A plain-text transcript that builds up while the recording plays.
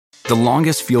The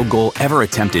longest field goal ever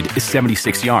attempted is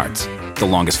 76 yards. The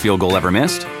longest field goal ever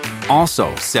missed?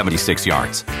 Also 76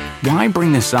 yards. Why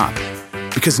bring this up?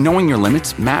 Because knowing your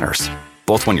limits matters,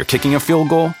 both when you're kicking a field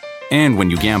goal and when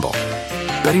you gamble.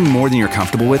 Betting more than you're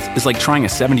comfortable with is like trying a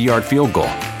 70-yard field goal.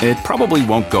 It probably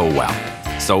won't go well.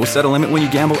 So set a limit when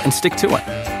you gamble and stick to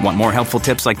it. Want more helpful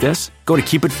tips like this? Go to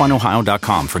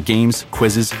keepitfunohio.com for games,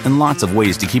 quizzes, and lots of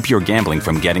ways to keep your gambling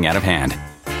from getting out of hand.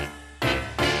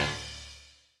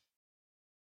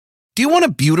 Do you want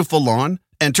a beautiful lawn?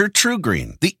 Enter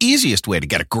TruGreen, the easiest way to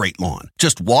get a great lawn.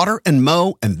 Just water and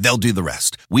mow, and they'll do the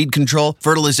rest. Weed control,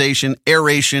 fertilization,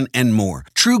 aeration, and more.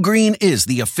 TruGreen is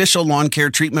the official lawn care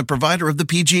treatment provider of the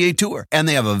PGA Tour, and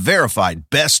they have a verified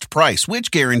best price, which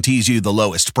guarantees you the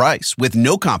lowest price with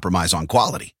no compromise on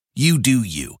quality. You do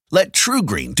you. Let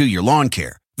TruGreen do your lawn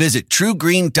care. Visit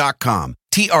TruGreen.com,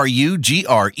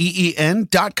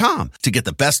 TruGreen.com, to get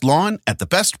the best lawn at the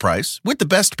best price with the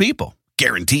best people.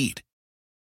 Guaranteed.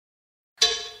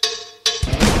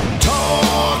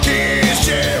 Talk is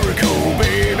Jericho,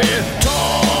 baby.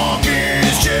 Talk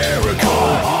is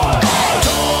Jericho.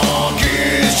 Talk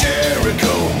is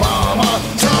Jericho, mama.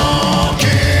 Talk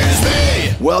is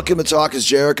me. Welcome to Talk is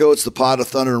Jericho. It's the pot of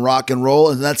thunder and rock and roll,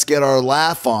 and let's get our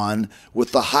laugh on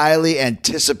with the highly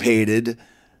anticipated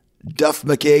Duff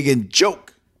McKagan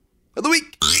joke of the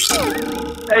week. Hey,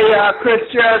 Chris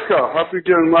Jericho. Hope you're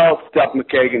doing well. It's Duff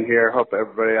McKagan here. Hope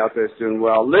everybody out there is doing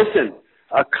well. Listen,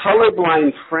 a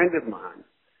colorblind friend of mine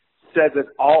said that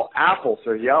all apples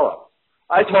are yellow.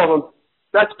 I told him,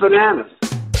 that's bananas.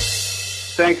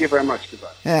 Thank you very much.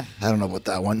 Goodbye. I don't know about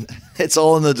that one. It's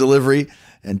all in the delivery,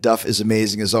 and Duff is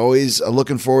amazing as always.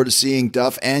 Looking forward to seeing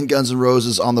Duff and Guns N'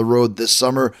 Roses on the road this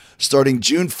summer, starting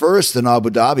June 1st in Abu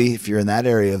Dhabi, if you're in that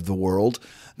area of the world.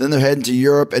 Then they're heading to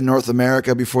Europe and North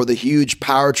America before the huge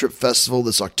Power Trip Festival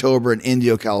this October in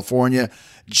Indio, California.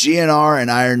 GNR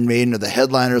and Iron Maiden are the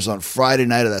headliners on Friday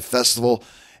night of that festival.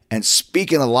 And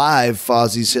speaking of live,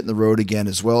 Fozzie's hitting the road again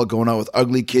as well, going out with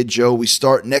Ugly Kid Joe. We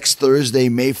start next Thursday,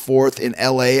 May 4th in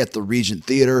LA at the Regent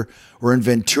Theater. We're in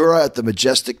Ventura at the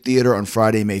Majestic Theater on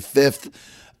Friday, May 5th.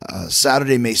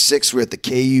 Saturday, May 6th, we're at the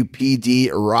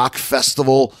KUPD Rock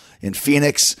Festival in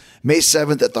Phoenix. May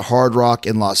 7th at the Hard Rock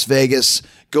in Las Vegas.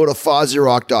 Go to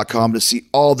FozzieRock.com to see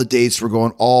all the dates. We're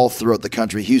going all throughout the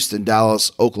country. Houston,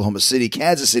 Dallas, Oklahoma City,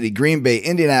 Kansas City, Green Bay,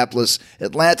 Indianapolis,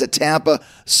 Atlanta, Tampa.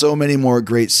 So many more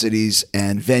great cities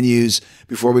and venues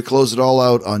before we close it all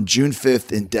out on June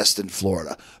 5th in Destin,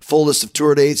 Florida. Full list of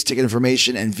tour dates, ticket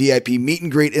information, and VIP meet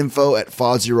and greet info at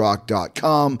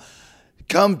FozzieRock.com.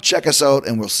 Come check us out,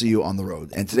 and we'll see you on the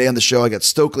road. And today on the show, I got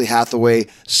Stokely Hathaway,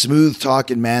 smooth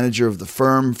talking manager of the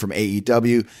firm from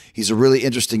AEW. He's a really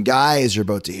interesting guy, as you're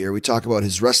about to hear. We talk about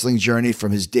his wrestling journey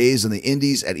from his days in the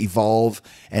Indies at Evolve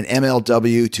and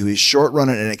MLW to his short run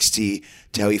at NXT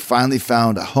to how he finally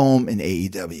found a home in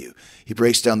AEW. He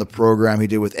breaks down the program he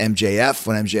did with MJF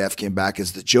when MJF came back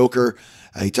as the Joker.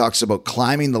 He talks about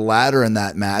climbing the ladder in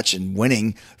that match and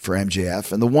winning for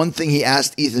MJF. And the one thing he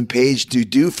asked Ethan Page to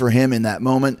do for him in that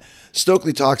moment,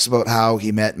 Stokely talks about how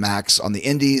he met Max on the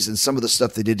Indies and some of the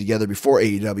stuff they did together before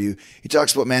AEW. He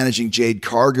talks about managing Jade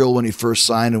Cargill when he first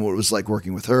signed and what it was like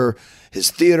working with her. His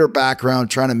theater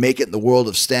background, trying to make it in the world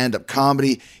of stand-up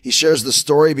comedy. He shares the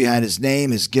story behind his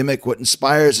name, his gimmick, what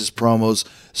inspires his promos.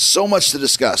 So much to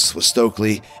discuss with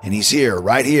Stokely, and he's here,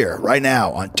 right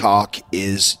now on Talk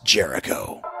is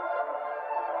Jericho.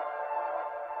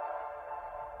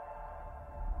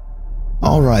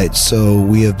 All right, so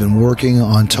we have been working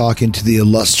on talking to the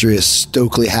illustrious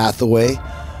Stokely Hathaway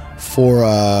for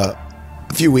a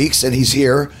few weeks, and he's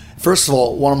here. First of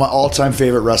all, one of my all-time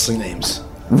favorite wrestling names.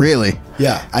 Really?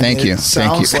 Yeah. Thank you. It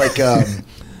sounds like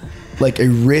a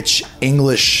rich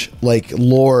English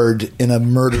lord in a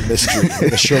murder mystery,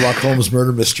 like a Sherlock Holmes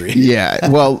murder mystery. Yeah.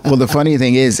 Well, the funny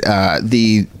thing is,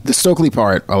 the Stokely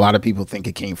part, a lot of people think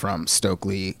it came from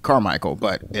Stokely Carmichael,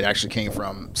 but it actually came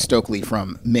from Stokely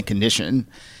from Mint Condition.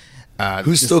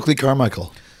 Who's Stokely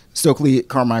Carmichael? Stokely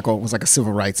Carmichael was like a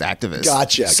civil rights activist.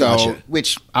 Gotcha.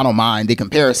 Which I don't mind the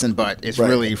comparison, but it's right.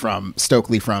 really from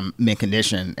Stokely from Mint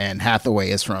Condition, and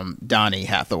Hathaway is from Donny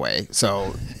Hathaway.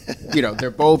 So,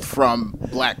 they're both from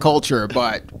black culture,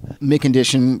 but Mint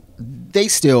Condition, they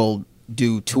still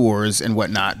do tours and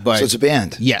whatnot. But so it's a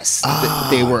band? Yes.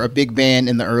 They were a big band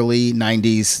in the early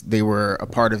 90s. They were a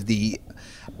part of the,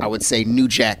 I would say, New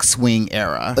Jack Swing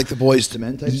era. Like the Boys to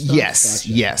Men type stuff? Yes,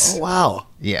 Gotcha. yes. Oh, wow.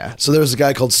 Yeah. So there was a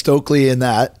guy called Stokely in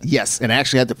that. Yes, and I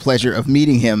actually had the pleasure of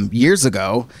meeting him years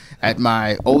ago at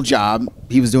my old job.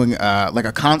 He was doing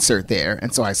a concert there,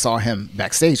 and so I saw him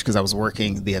backstage because I was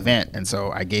working the event, and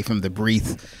so I gave him the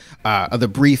brief the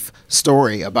brief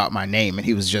story about my name, and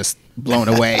he was just blown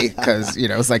away because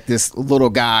it's like this little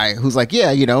guy who's like,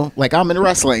 like I'm in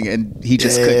wrestling, and he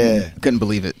just couldn't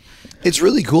believe it. It's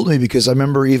really cool to me because I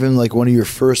remember even like one of your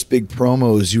first big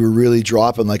promos, you were really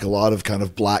dropping like a lot of kind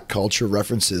of black culture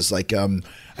references. Like, I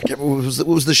can't remember, what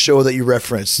was the show that you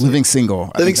referenced? Living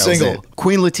Single. Living Single.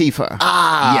 Queen Latifah.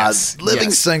 Yes. Living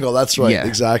Single. That's right. Yeah.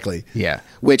 Exactly. Yeah.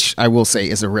 Which I will say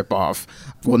is a ripoff.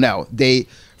 Well, no,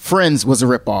 Friends was a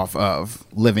ripoff of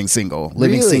Living Single.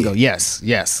 Living Single.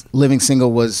 Yes. Living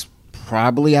Single was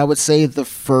probably, I would say, the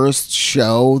first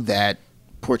show that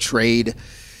portrayed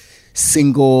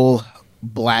single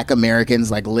black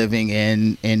Americans like living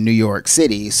in New York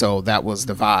City. So that was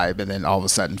the vibe. And then all of a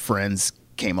sudden Friends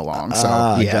came along. So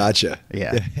yeah. Gotcha.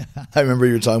 Yeah. I remember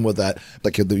you were talking about that.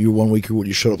 Like you one week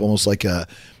you showed up almost like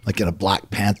in a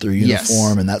Black Panther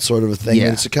uniform and that sort of a thing. Yeah.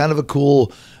 And it's a kind of a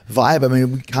cool vibe. I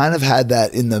mean, we kind of had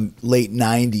that in the late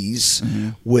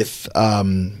 90s with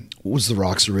what was The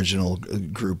Rock's original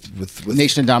group with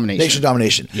Nation of Domination. Nation of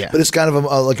Domination. Yeah. But it's kind of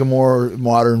like a more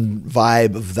modern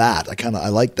vibe of that. I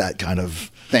like that kind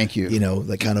of. Thank you.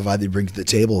 That kind of vibe you bring to the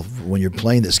table when you're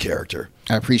playing this character.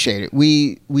 I appreciate it.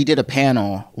 We did a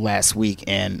panel last week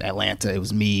in Atlanta. It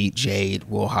was me, Jade,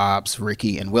 Will Hobbs,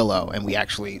 Ricky, and Willow, and we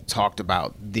actually talked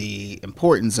about the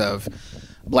importance of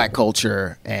black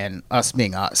culture and us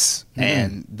being us. Mm-hmm.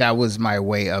 And that was my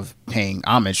way of paying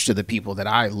homage to the people that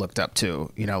I looked up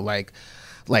to, like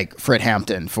Fred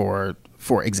Hampton, for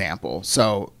example.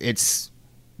 So it's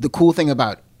the cool thing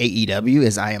about AEW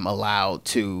is I am allowed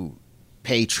to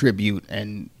pay tribute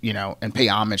and pay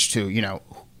homage to,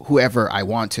 whoever I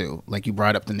want to. Like you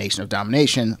brought up the Nation of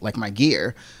Domination, like my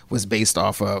gear was based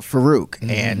off of Farouk,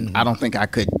 and I don't think I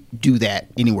could do that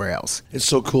anywhere else. It's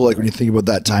so cool, like when you think about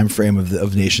that time frame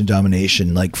of Nation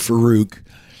Domination, like Farouk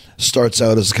starts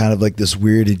out as kind of like this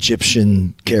weird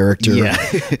Egyptian character,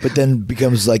 but then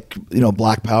becomes like,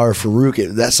 Black Power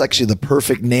Farouk. That's actually the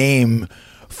perfect name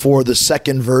for the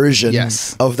second version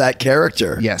of that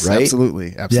character. Yes, right?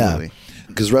 Absolutely. Yeah.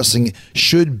 Because wrestling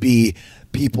should be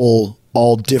people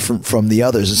all different from the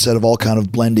others instead of all kind of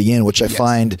blending in, which I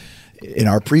find in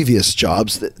our previous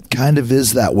jobs that kind of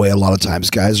is that way a lot of times.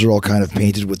 Guys are all kind of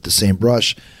painted with the same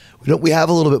brush. We have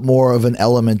a little bit more of an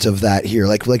element of that here.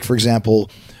 Like for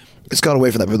example, it's gone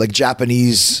away from that, but like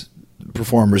Japanese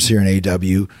performers here in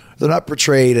AEW, they're not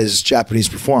portrayed as Japanese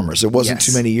performers. It wasn't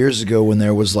too many years ago when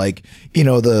there was like,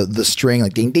 the string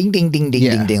like ding, ding, ding, ding, ding,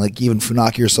 ding, ding, like even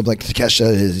Funaki or something like Takesha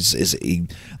is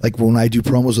like when I do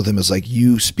promos with him, it's like,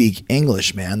 you speak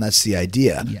English, man. That's the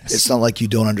idea. Yes. It's not like you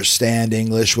don't understand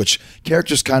English, which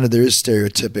characters kind of, there is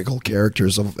stereotypical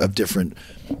characters of different,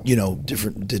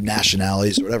 different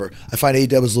nationalities or whatever. I find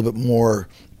AEW is a little bit more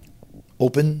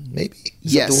open, maybe?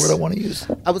 Is that the word I want to use?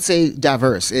 I would say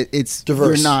diverse. It's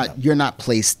diverse. You're not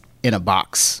placed in a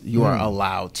box. You are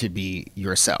allowed to be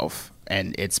yourself,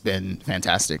 and it's been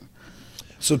fantastic.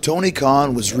 So Tony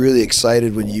Khan was really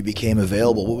excited when you became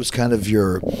available. What was kind of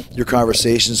your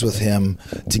conversations with him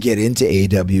to get into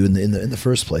AEW in the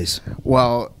first place?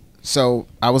 Well, so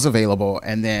I was available,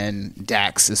 and then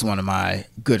Dax is one of my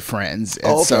good friends,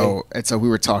 and so we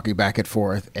were talking back and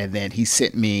forth, and then he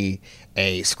sent me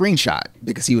a screenshot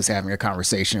because he was having a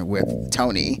conversation with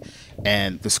Tony,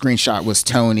 and the screenshot was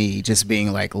Tony just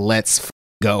being like, "Let's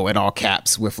go," in all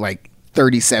caps with like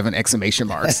 37 exclamation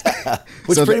marks.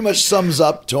 Which so pretty much sums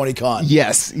up Tony Khan.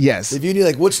 Yes. If you need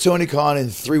like, what's Tony Khan in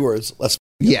 3 words? Let's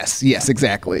Yes,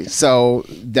 exactly. So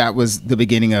that was the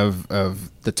beginning of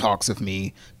the talks of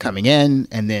me coming in,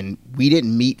 and then we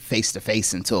didn't meet face to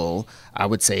face until I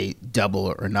would say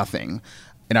Double or Nothing.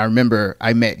 And I remember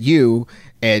I met you,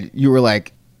 and you were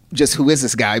like, just who is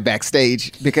this guy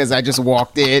backstage? Because I just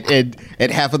walked in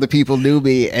and half of the people knew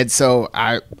me. And so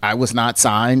I was not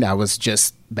signed. I was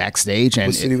just backstage. And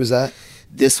what city was that?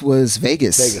 This was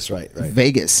Vegas. Vegas, right.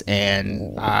 Vegas.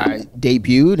 And I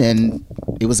debuted, and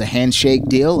it was a handshake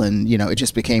deal, and, it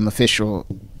just became official,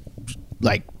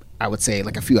 like, I would say,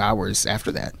 like a few hours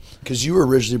after that. Because you were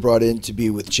originally brought in to be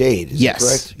with Jade, is that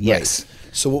correct? Yes.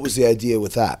 Right. So what was the idea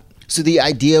with that? So the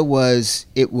idea was,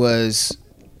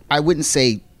 I wouldn't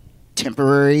say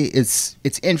temporary. It's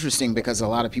interesting because a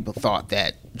lot of people thought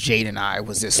that Jade and I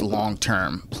was this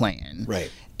long-term plan. Right.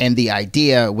 And the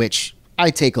idea, which I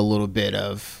take a little bit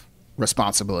of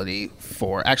responsibility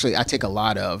for. Actually, I take a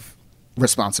lot of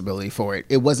responsibility for it.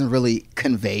 It wasn't really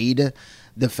conveyed,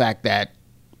 the fact that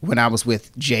when I was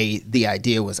with Jay, the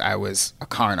idea was I was a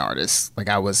con artist. Like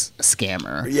I was a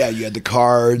scammer. Yeah, you had the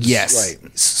cards. Yes.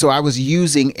 Right. So I was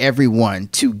using everyone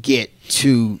to get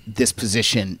to this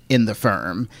position in the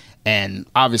firm. And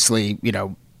obviously,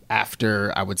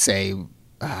 after I would say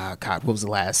God, what was the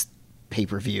last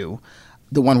pay-per-view?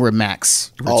 The one where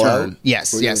Max All returned. Out?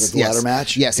 Yes, Where yes, the yes. ladder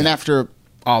match? Yes, and after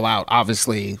All Out,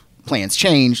 obviously plans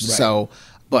changed. Right. So,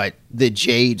 but the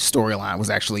Jade storyline was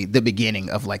actually the beginning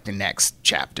of like the next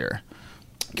chapter.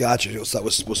 Gotcha. So that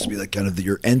was supposed to be like kind of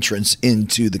your entrance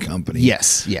into the company.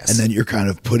 Yes, yes. And then you're kind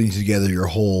of putting together your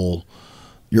whole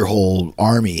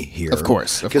army here. Of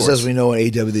course. Because as we know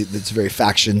in AEW, it's very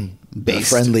faction Based.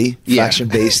 friendly, Yeah. faction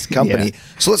based company. Yeah.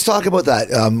 So let's talk about that.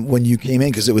 When you came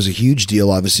in, because it was a huge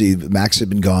deal. Obviously, Max had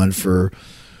been gone for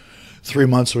 3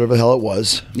 months, whatever the hell it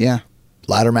was. Yeah.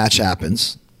 Ladder match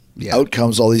happens. Yeah. Out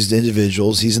comes all these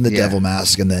individuals. He's in the Yeah. devil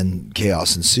mask, and then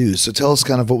chaos ensues. So tell us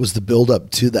kind of what was the build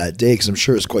up to that day, because I'm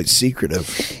sure it's quite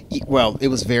secretive. Well, it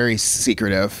was very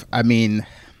secretive. I mean,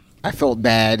 I felt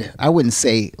bad. I wouldn't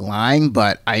say lying,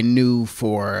 but I knew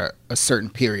for a certain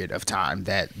period of time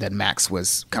that Max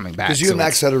was coming back. Because you So and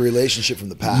Max it's- had a relationship from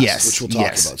the past, Yes, which we'll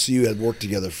talk yes. about. So you had worked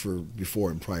together before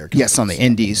in prior companies. Yes, on the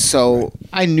indies. So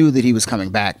I knew that he was coming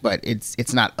back, but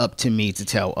it's not up to me to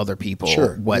tell other people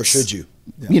Sure, what's, nor should you.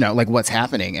 Yeah. You know, like what's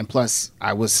happening. And plus,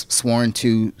 I was sworn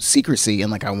to secrecy,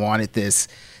 and like I wanted this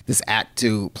act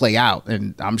to play out.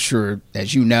 And I'm sure,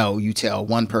 as you know, you tell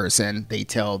one person, they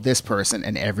tell this person,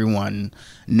 and everyone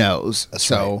knows.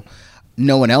 So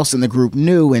no one else in the group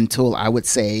knew until I would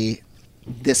say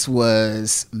this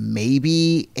was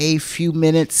maybe a few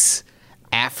minutes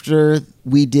after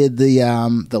we did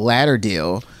the ladder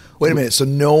deal. Wait a minute. So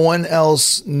no one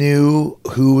else knew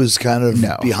who was kind of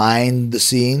No. behind the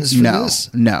scenes for No, this?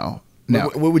 no.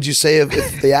 What would you say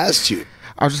if they asked you?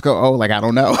 I'll just go, oh, like, I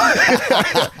don't know.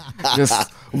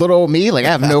 Just little old me, like, I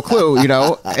have no clue, you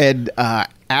know? And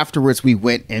afterwards, we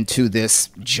went into this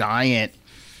giant,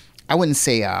 I wouldn't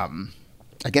say, I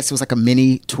guess it was like a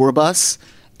mini tour bus,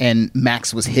 and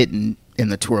Max was hidden in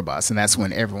the tour bus, and that's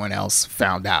when everyone else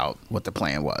found out what the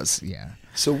plan was. Yeah.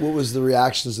 So what was the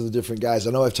reactions of the different guys?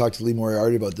 I know I've talked to Lee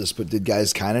Moriarty about this, but did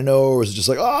guys kind of know, or was it just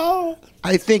like, oh?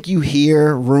 I think you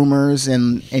hear rumors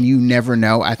and you never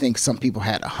know. I think some people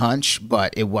had a hunch,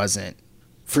 but it wasn't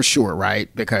for sure, right?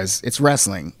 Because it's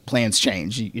wrestling. Plans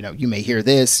change. You know, you may hear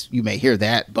this, you may hear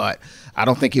that, but I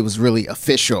don't think it was really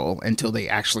official until they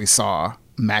actually saw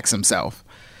Max himself.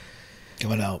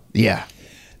 Coming out. Yeah.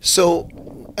 So,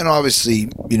 and obviously,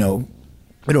 you know,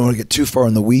 I don't want to get too far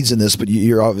in the weeds in this, but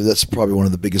that's probably one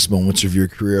of the biggest moments of your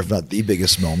career, if not the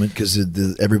biggest moment, because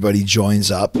everybody joins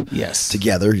up Yes.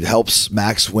 together. It helps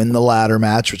Max win the ladder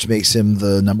match, which makes him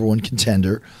the number one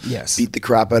contender. Yes. Beat the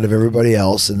crap out of everybody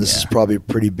else, and this is probably a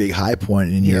pretty big high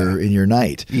point in your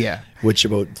night. Yeah. Which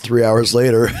about 3 hours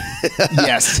later,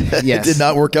 Yes. it Yes. did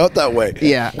not work out that way.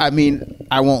 Yeah, I mean,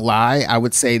 I won't lie. I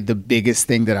would say the biggest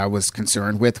thing that I was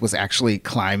concerned with was actually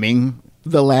climbing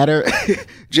the ladder,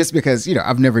 just because, you know,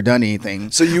 I've never done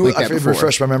anything. So like that before.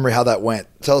 refresh my memory how that went.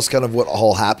 Tell us kind of what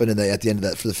all happened at the end of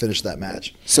that for the finish of that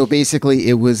match. So basically,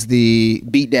 it was the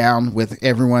beatdown with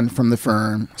everyone from the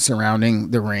firm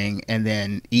surrounding the ring, and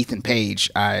then Ethan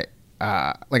Page. I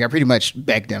pretty much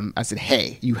begged him. I said,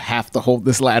 "Hey, you have to hold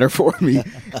this ladder for me,"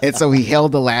 and so he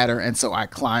held the ladder, and so I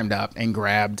climbed up and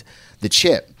grabbed the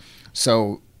chip.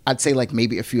 So I'd say like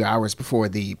maybe a few hours before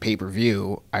the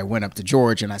pay-per-view, I went up to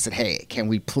George and I said, "Hey, can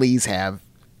we please have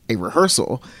a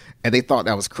rehearsal?" And they thought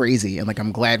that was crazy. And like,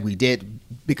 I'm glad we did,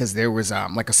 because there was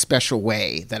like a special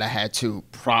way that I had to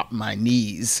prop my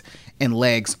knees and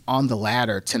legs on the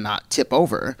ladder to not tip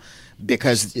over,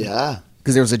 because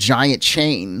there was a giant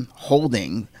chain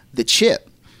holding the chip.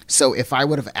 So if I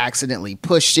would have accidentally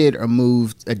pushed it or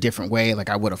moved a different way, like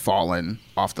I would have fallen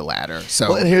off the ladder. So,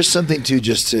 well, and here's something too,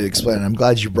 just to explain. I'm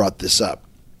glad you brought this up.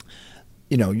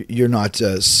 You know, you're not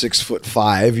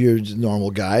 6'5". You're a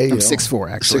normal guy. I'm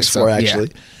 6'4", actually. 6'4",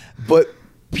 actually. But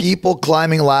people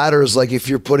climbing ladders, like if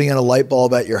you're putting in a light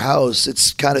bulb at your house,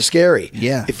 it's kind of scary.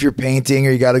 Yeah. If you're painting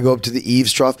or you got to go up to the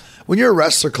eaves trough. When you're a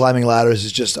wrestler, climbing ladders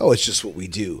is just, it's just what we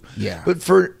do. Yeah. But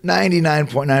for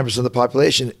 99.9% of the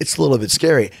population, it's a little bit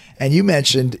scary. And you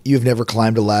mentioned you've never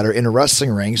climbed a ladder in a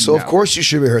wrestling ring. So, of course, you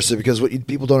should rehearse it, because what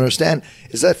people don't understand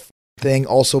is that thing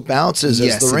also bounces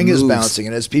as the ring is bouncing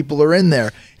and as people are in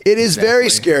there. It is very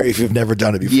scary if you've never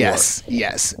done it before.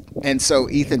 Yes. And so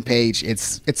Ethan Page,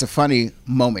 it's a funny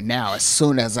moment now. As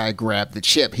soon as I grab the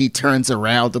chip, he turns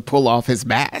around to pull off his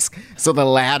mask. So the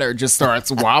ladder just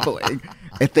starts wobbling.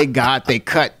 And thank God they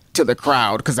cut to the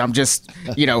crowd, because I'm just,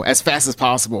 you know, as fast as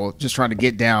possible, just trying to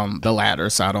get down the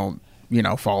ladder so I don't, you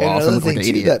know, fall off and look like an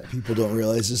idiot. That people don't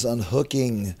realize is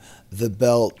unhooking the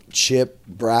belt, chip,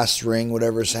 brass ring,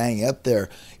 whatever's hanging up there.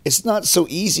 It's not so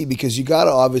easy, because you got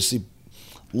to obviously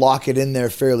lock it in there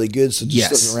fairly good so it just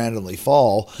doesn't randomly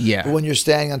fall. Yeah. But when you're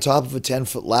standing on top of a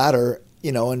 10-foot ladder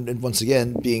and once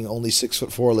again, being only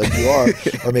 6'4" like you are,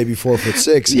 or maybe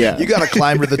 4'6", Yeah. you got to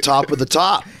climb to the top of the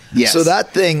top. Yes. So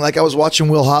that thing, like I was watching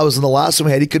Will Howes in the last one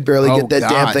we had, he could barely get that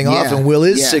damn God, thing yeah. off, and Will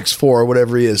is Yeah. 6'4" or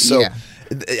whatever he is. So Yeah.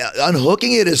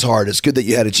 unhooking it is hard. It's good that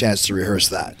you had a chance to rehearse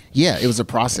that. Yeah, it was a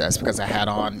process because I had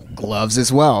on gloves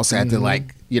as well. So I had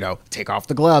to take off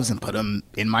the gloves and put them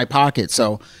in my pocket.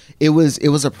 So it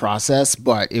was a process,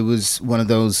 but it was one of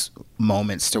those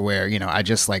moments to where, I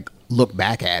just like look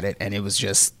back at it and it was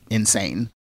just insane.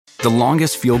 The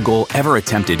longest field goal ever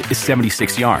attempted is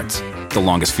 76 yards. The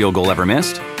longest field goal ever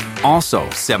missed? Also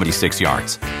 76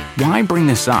 yards. Why bring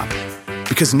this up?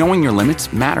 Because knowing your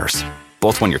limits matters,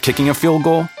 both when you're kicking a field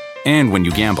goal and when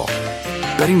you gamble.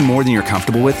 Betting more than you're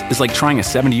comfortable with is like trying a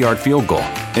 70-yard field goal.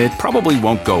 It probably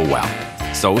won't go well.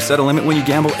 So set a limit when you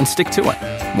gamble and stick to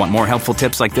it. Want more helpful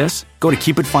tips like this? Go to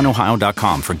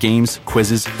keepitfunohio.com for games,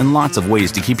 quizzes, and lots of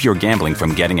ways to keep your gambling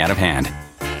from getting out of hand.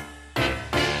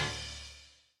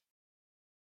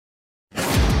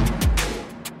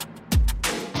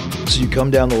 So you come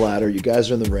down the ladder, you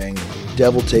guys are in the ring,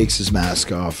 Devil takes his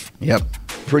mask off. Yep.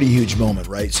 Pretty huge moment,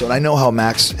 right? So, and I know how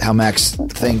Max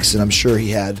thinks, and I'm sure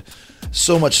he had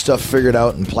so much stuff figured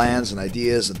out and plans and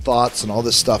ideas and thoughts and all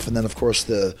this stuff. And then, of course,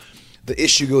 the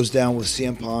issue goes down with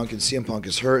CM Punk, and CM Punk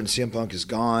is hurt, and CM Punk is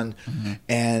gone. Mm-hmm.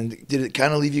 And did it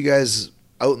kind of leave you guys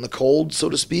out in the cold, so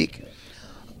to speak?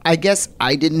 I guess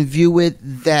I didn't view it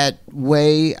that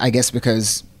way, I guess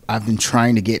because I've been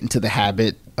trying to get into the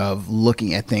habit of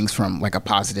looking at things from like a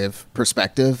positive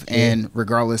perspective. Yeah. And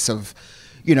regardless of,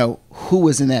 who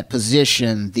was in that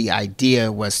position, the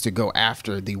idea was to go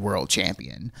after the world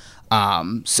champion.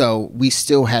 So we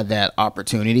still had that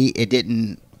opportunity. It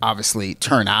didn't obviously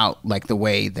turn out like the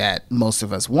way that most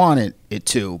of us wanted it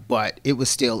to, but it was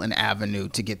still an avenue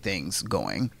to get things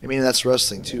going. I mean, that's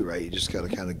wrestling too, right? You just got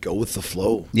to kind of go with the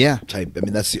flow. Yeah. Type. I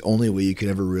mean, that's the only way you can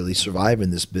ever really survive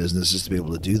in this business, is to be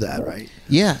able to do that, right?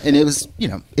 Yeah. And it was,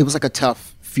 it was like a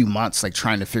tough few months, like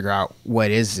trying to figure out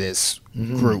what is this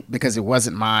group, because it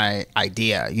wasn't my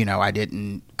idea. I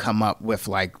didn't come up with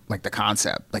like the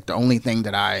concept. Like the only thing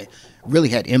that I really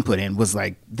had input in was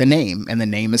like the name, and the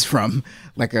name is from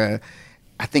like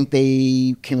I think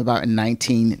they came about in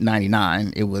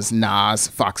 1999. It was Nas,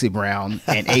 Foxy Brown,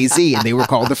 and AZ, and they were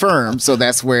called The Firm. So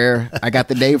that's where I got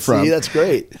the name from. See, that's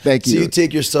great. Thank you. So you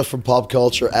take your stuff from pop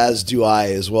culture, as do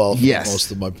I as well. For yes.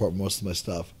 Most of my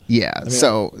stuff. Yeah. I mean,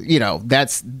 so,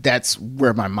 that's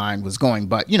where my mind was going.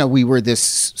 But, we were this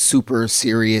super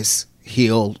serious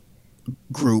heel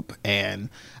group, and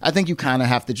I think you kind of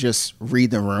have to just read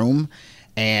the room.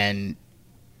 And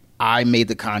I made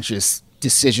the conscious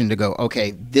decision to go,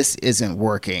 okay, this isn't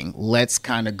working. Let's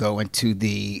kind of go into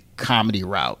the comedy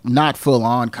route. Not full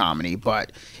on comedy,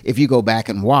 but if you go back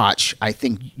and watch, I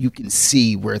think you can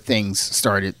see where things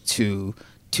started to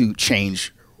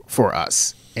change for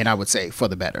us. And I would say for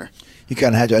the better. You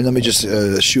kind of had to. And let me just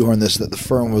shoehorn this, that The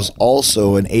Firm was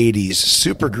also an 80s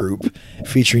supergroup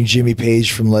featuring Jimmy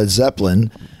Page from Led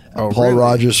Zeppelin, Paul really?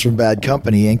 Rogers from Bad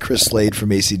Company, and Chris Slade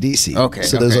from AC/DC. Okay.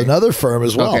 So there's another Firm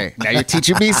as well. Okay. Now you're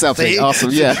teaching me something.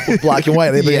 Awesome. Yeah. Black and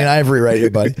white. Ebony and ivory right here,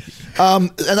 buddy.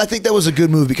 And I think that was a good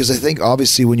move, because I think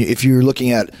obviously if you're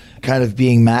looking at kind of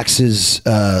being Max's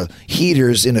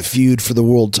heaters in a feud for the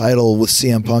world title with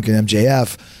CM Punk and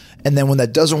MJF, and then when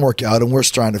that doesn't work out, and we're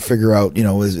trying to figure out,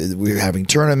 we're having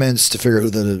tournaments to figure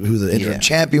out who the interim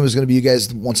champion was going to be. You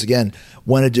guys, once again,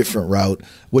 went a different route,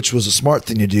 which was a smart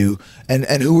thing to do. And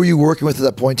who were you working with at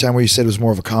that point in time where you said it was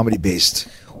more of a comedy based?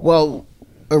 Well,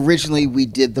 originally we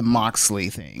did the Moxley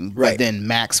thing, right? But then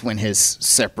Max went his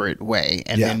separate way,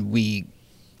 and then we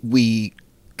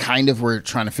kind of were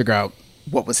trying to figure out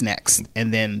what was next.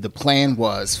 And then the plan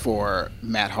was for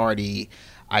Matt Hardy,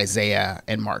 Isaiah,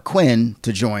 and Mark Quinn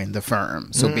to join The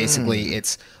Firm. So basically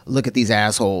it's look at these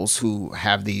assholes who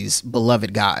have these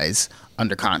beloved guys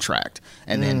under contract.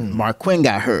 And then Mark Quinn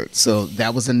got hurt. So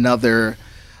that was another,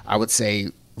 I would say,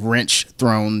 wrench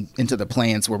thrown into the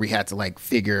plans where we had to like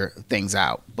figure things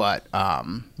out. But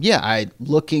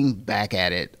looking back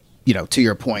at it, to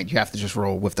your point, you have to just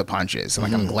roll with the punches.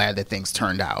 And I'm glad that things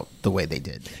turned out the way they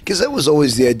did. Because that was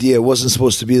always the idea. It wasn't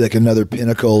supposed to be like another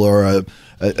Pinnacle or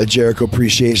a Jericho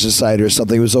Appreciation Society or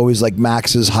something. It was always like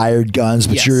Max's hired guns,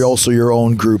 but you're also your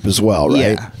own group as well,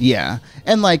 right? Yeah.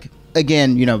 And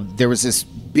again, there was this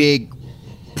big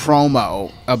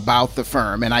promo about The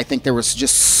Firm, and I think there was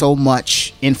just so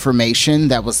much information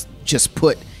that was just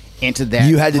put into that.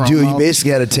 You had to you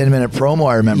basically had a 10-minute promo,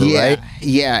 I remember, right?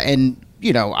 Yeah, and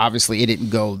obviously it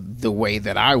didn't go the way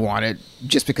that I wanted,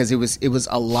 just because it was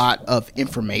a lot of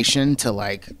information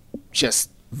to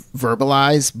just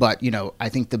verbalize. But I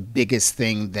think the biggest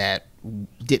thing that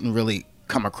didn't really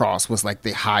come across was like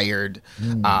the hired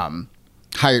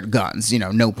guns,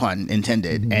 no pun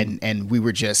intended. And we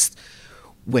were just,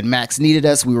 when Max needed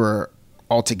us, we were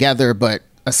all together, but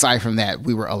aside from that,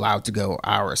 we were allowed to go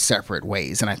our separate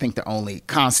ways. And I think the only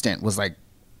constant was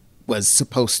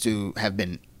supposed to have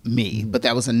been me, but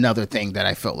that was another thing that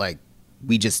I felt like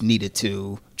we just needed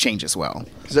to change as well.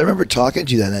 Because I remember talking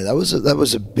to you that night. That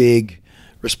was a big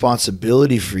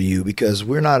responsibility for you, because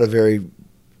we're not a very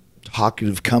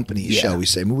talkative company, shall we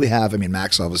say. I mean,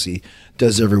 Max obviously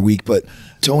does every week, but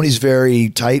Tony's very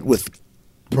tight with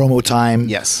promo time.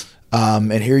 Yes.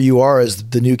 And here you are as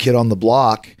the new kid on the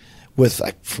block with,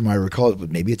 from what I recall,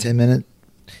 maybe a 10-minute.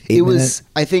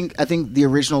 I think the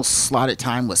original slotted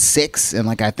time was 6, and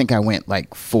I think I went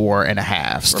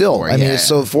 4.5. Still, 4, I mean,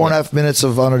 so 4.5 minutes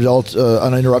of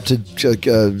uninterrupted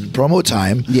promo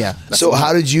time. Yeah. So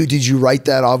how did you write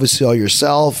that obviously all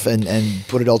yourself and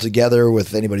put it all together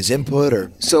with anybody's input,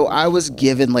 or? So I was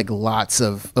given lots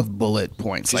of bullet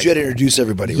points. Because you had to introduce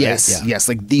everybody, right? Yes, yes.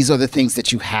 These are the things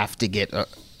that you have to get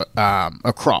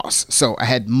across. So I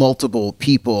had multiple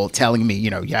people telling me, you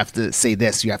have to say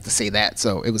this, you have to say that.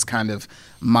 So it was kind of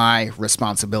my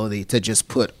responsibility to just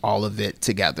put all of it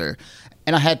together.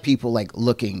 And I had people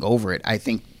looking over it. I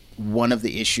think one of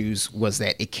the issues was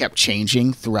that it kept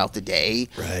changing throughout the day,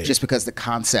 right, just because the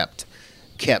concept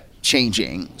kept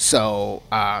changing. So,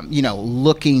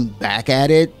 looking back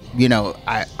at it,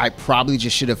 I probably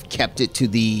just should have kept it to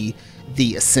the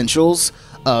essentials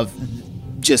of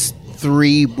just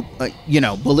 3,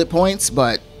 bullet points,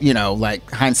 but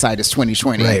hindsight is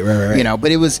 20/20. Right.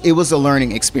 But it was a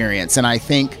learning experience, and I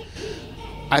think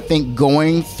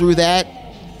going through that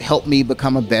helped me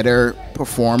become a better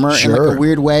performer in a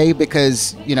weird way,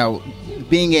 because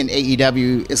being in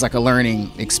AEW is a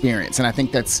learning experience, and I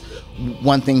think that's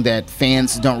one thing that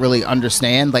fans don't really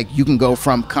understand. You can go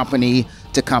from company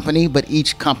to company, but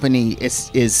each company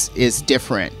is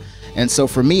different, and so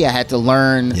for me, I had to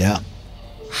learn. Yeah.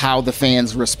 How the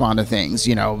fans respond to things,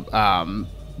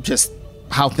 just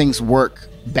how things work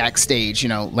backstage,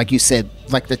 like you said,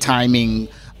 the timing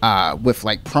with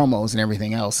promos and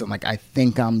everything else. And I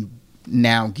think I'm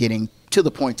now getting to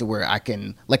the point to where I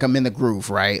can, I'm in the groove,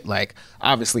 right?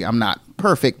 Obviously I'm not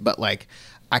perfect, but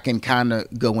I can kind of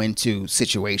go into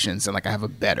situations and I have a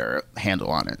better handle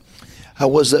on it. How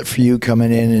was that for you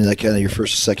coming in and kind of your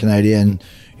first or second idea, and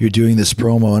you're doing this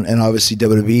promo, and obviously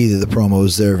WWE, the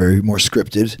promos there are very more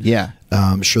scripted. Yeah.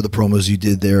 I'm sure the promos you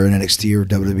did there in NXT or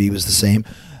WWE was the same.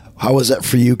 How was that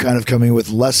for you, kind of coming with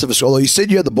less of a... Although you said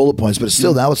you had the bullet points, but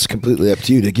still now it's completely up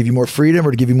to you. To give you more freedom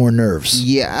or to give you more nerves?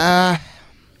 Yeah.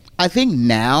 I think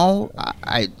now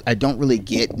I don't really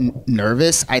get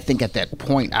nervous. I think at that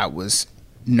point I was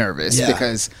nervous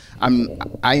because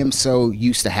I am so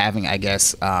used to having, I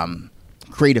guess...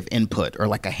 creative input or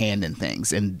a hand in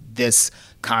things, and this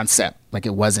concept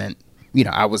it wasn't,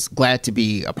 I was glad to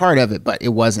be a part of it, but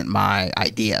it wasn't my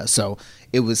idea. So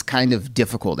it was kind of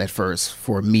difficult at first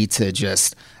for me to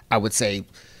just, I would say,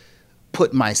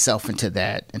 put myself into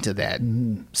that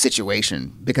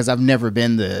situation, because I've never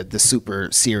been the super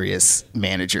serious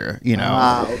manager,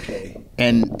 okay.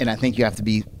 And I think you have to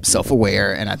be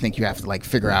self-aware, and I think you have to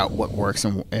figure out what works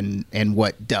and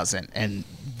what doesn't. And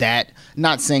that,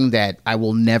 not saying that I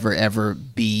will never ever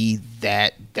be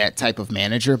that type of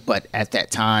manager, but at that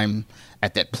time,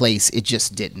 at that place, it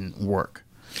just didn't work.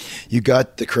 You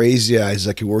got the crazy eyes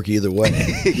that could work either way.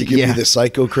 You could be the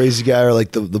psycho crazy guy, or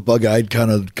the bug-eyed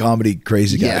kind of comedy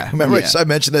crazy guy. Yeah. Remember I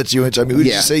mentioned that to you. I mean, who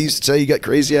did you say used to say you got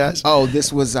crazy eyes? Oh,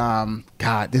 this was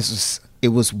it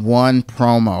was one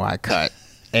promo I cut,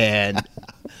 and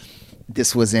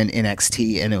this was in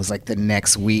NXT, and it was the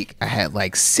next week I had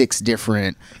 6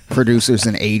 different producers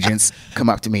and agents come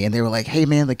up to me, and they were like, "Hey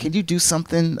man, can you do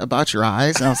something about your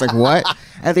eyes?" And I was like, "What?"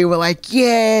 And they were like,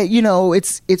 "Yeah,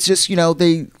 it's just,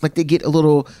 they get a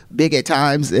little big at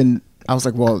times." And I was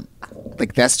like, "Well,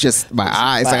 that's just my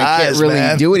eyes. I can't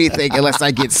really do anything unless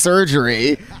I get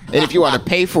surgery. And if you want to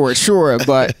pay for it, sure."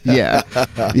 But yeah,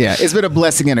 it's been a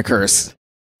blessing and a curse.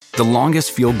 The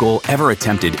longest field goal ever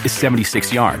attempted is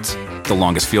 76 yards. The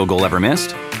longest field goal ever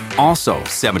missed? Also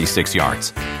 76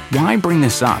 yards. Why bring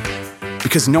this up?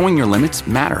 Because knowing your limits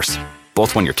matters,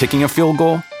 both when you're kicking a field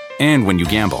goal and when you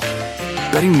gamble.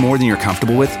 Betting more than you're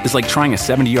comfortable with is like trying a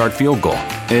 70-yard field goal.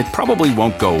 It probably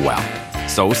won't go well.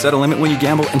 So set a limit when you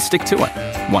gamble and stick to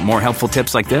it. Want more helpful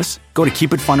tips like this? Go to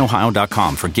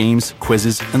keepitfunohio.com for games,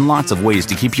 quizzes, and lots of ways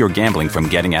to keep your gambling from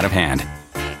getting out of hand.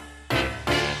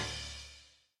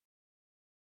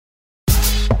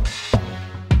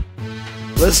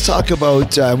 Let's talk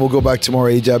about, and we'll go back to more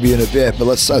AEW in a bit, but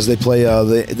let's, as they play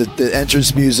the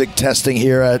entrance music testing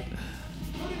here at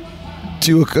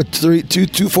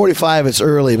 2:45. It's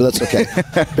early, but that's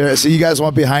okay. So you guys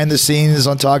want behind the scenes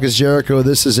on Talk Is Jericho?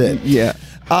 This is it. Yeah.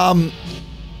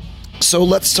 So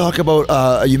let's talk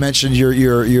about. You mentioned your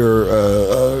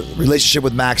relationship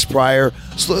with Max Pryor.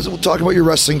 So we'll talk about your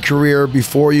wrestling career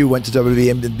before you went to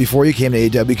WWE and before you came to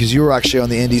AEW, because you were actually on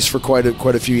the Indies for quite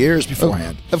a few years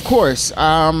beforehand. Of course.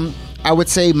 I would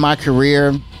say my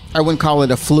career, I wouldn't call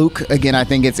it a fluke. Again, I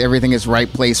think everything is right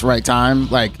place, right time.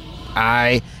 Like,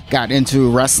 I got into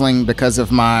wrestling because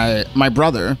of my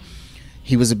brother.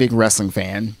 He was a big wrestling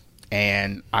fan,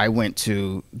 and I went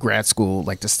to grad school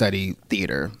to study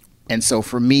theater. And so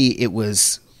for me, it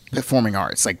was performing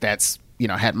arts. Like, that's,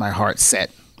 I had my heart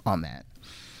set on that.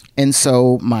 And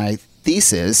so my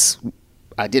thesis,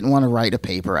 I didn't want to write a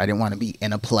paper. I didn't want to be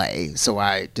in a play. So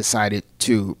I decided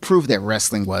to prove that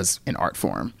wrestling was an art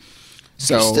form.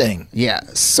 So, interesting. Yeah.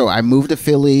 So I moved to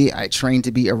Philly. I trained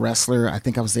to be a wrestler. I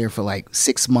think I was there for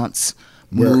 6 months.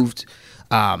 Moved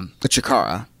to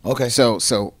Chikara. Okay.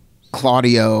 So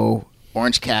Claudio,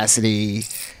 Orange Cassidy,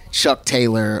 Chuck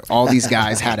Taylor, all these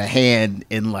guys had a hand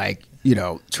in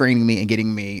training me and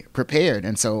getting me prepared.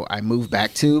 And so I moved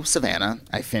back to Savannah.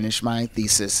 I finished my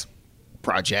thesis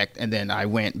project, and then I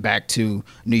went back to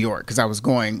New York because I was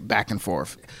going back and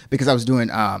forth because I was doing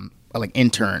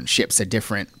internships at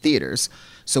different theaters.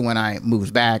 So when I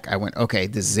moved back, I went, okay,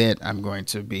 this is it. I'm going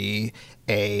to be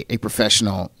a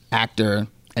professional actor.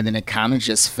 And then it kind of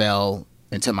just fell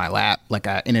into my lap.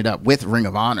 I ended up with Ring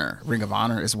of Honor. Ring of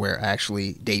Honor is where I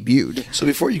actually debuted. So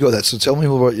before you go so tell me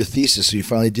about your thesis. So you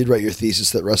finally did write your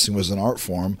thesis that wrestling was an art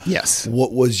form. Yes.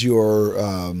 What was your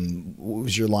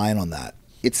line on that?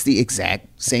 It's the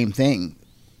exact same thing.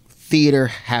 Theater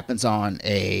happens on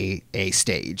a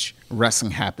stage.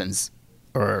 Wrestling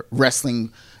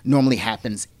normally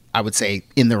happens, I would say,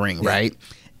 in the ring, right?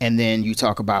 And then you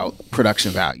talk about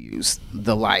production values,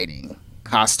 the lighting,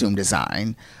 costume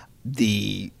design,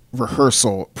 the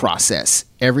rehearsal process.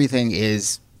 Everything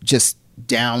is just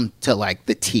down to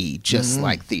the T, just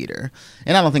like theater.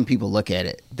 And I don't think people look at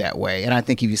it that way. And I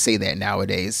think if you say that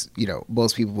nowadays,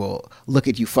 most people will look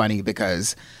at you funny,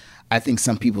 because I think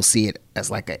some people see it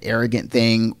as an arrogant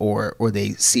thing, or they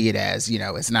see it as,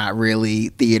 it's not really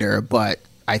theater, but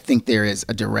I think there is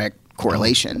a direct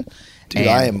correlation. Dude,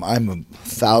 I'm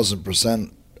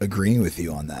 1,000% agreeing with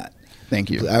you on that.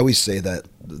 Thank you. I always say that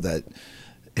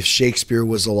if Shakespeare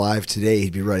was alive today,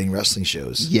 he'd be writing wrestling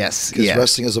shows. Yes. Because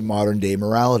wrestling is a modern day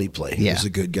morality play. Yeah. There's a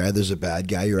good guy, there's a bad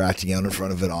guy. You're acting out in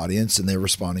front of an audience, and they're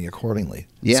responding accordingly.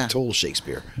 Yeah. It's total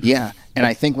Shakespeare. Yeah. And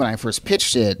I think when I first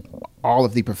pitched it, all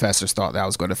of the professors thought that I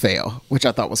was going to fail, which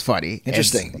I thought was funny.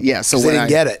 Interesting. So they didn't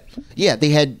get it. Yeah, they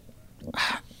had.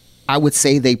 I would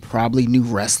say they probably knew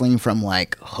wrestling from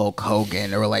Hulk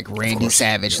Hogan or Randy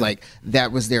Savage. Yeah.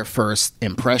 That was their first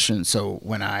impression. So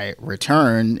when I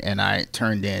returned and I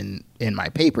turned in my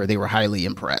paper, they were highly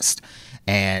impressed.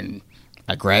 And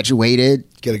I graduated.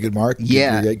 Get a good mark?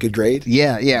 Yeah. Good grade?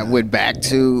 Yeah. Went back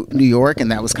to New York,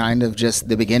 and that was kind of just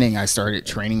the beginning. I started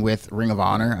training with Ring of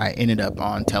Honor. I ended up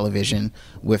on television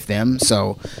with them.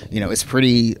 So, it's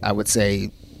pretty, I would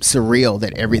say, surreal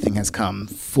that everything has come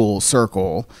full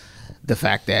circle. The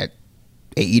fact that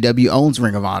AEW owns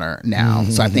Ring of Honor now.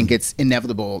 So I think it's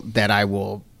inevitable that I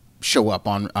will show up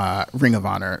on Ring of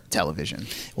Honor television.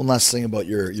 One last thing about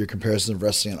your comparison of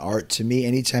wrestling and art. To me,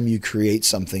 anytime you create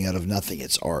something out of nothing,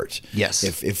 it's art. Yes.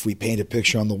 If we paint a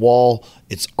picture on the wall,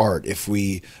 it's art. If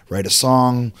we write a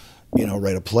song,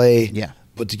 write a play,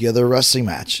 put together a wrestling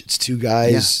match, it's two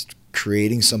guys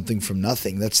creating something from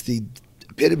nothing. That's the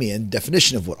epitome and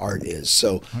definition of what art is.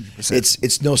 So 100%.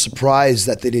 It's no surprise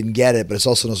that they didn't get it, but it's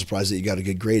also no surprise that you got a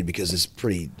good grade, because it's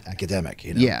pretty academic.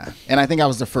 Yeah, and I think I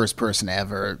was the first person to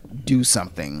ever do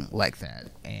something like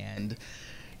that. And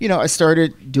I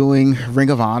started doing Ring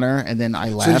of Honor, and then I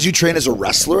left. So did you train as a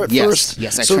wrestler at first?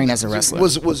 Yes, I trained as a wrestler.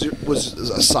 Was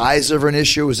a size ever an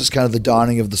issue? Was this kind of the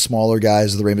dawning of the smaller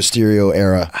guys of the Rey Mysterio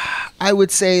era? I would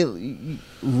say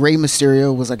Rey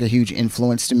Mysterio was a huge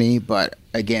influence to me, but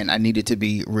again, I needed to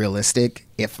be realistic.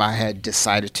 If I had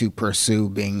decided to pursue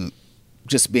being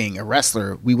a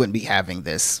wrestler, we wouldn't be having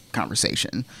this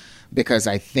conversation. Because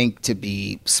I think to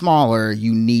be smaller,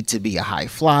 you need to be a high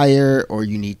flyer, or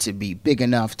you need to be big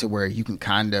enough to where you can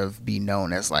kind of be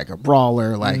known as a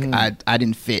brawler. I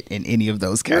didn't fit in any of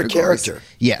those categories. You're a character.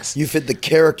 Yes. You fit the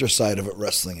character side of what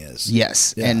wrestling is.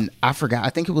 Yes. Yeah. And I forgot, I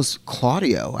think it was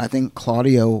Claudio. I think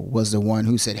Claudio was the one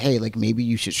who said, hey, maybe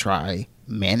you should try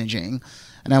managing.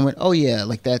 And I went, oh yeah,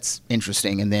 that's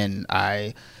interesting. And then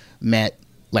I met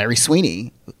Larry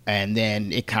Sweeney, and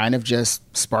then it kind of just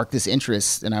sparked this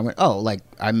interest, and I went, oh,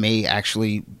 I may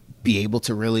actually be able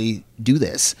to really do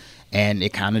this. And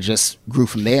it kind of just grew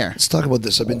from there. Let's talk about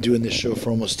this. I've been doing this show for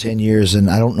almost 10 years, and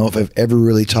I don't know if I've ever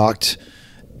really talked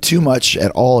too much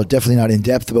at all, definitely not in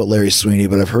depth about Larry Sweeney,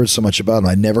 but I've heard so much about him.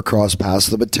 I never crossed paths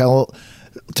with him. But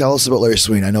tell us about Larry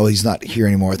Sweeney. I know he's not here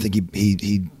anymore. I think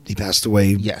he passed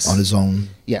away on his own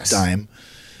dime.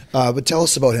 But tell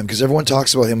us about him, because everyone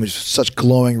talks about him with such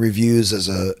glowing reviews as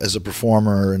a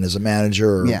performer and as a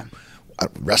manager or a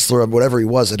wrestler, whatever he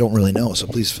was. I don't really know, so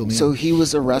please fill me in. So he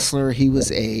was a wrestler. He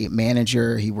was a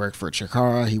manager. He worked for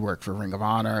Chikara. He worked for Ring of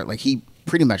Honor. Like, he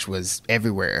pretty much was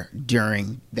everywhere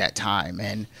during that time.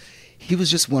 And he was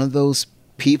just one of those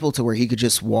people to where he could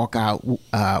just walk out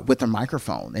with a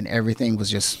microphone and everything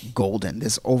was just golden.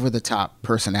 This over-the-top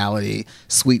personality,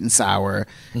 sweet and sour,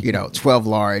 12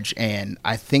 large. And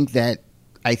I think the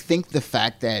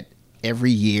fact that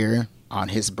every year on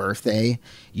his birthday,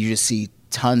 you just see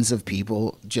tons of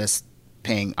people just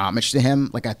paying homage to him.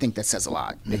 Like, I think that says a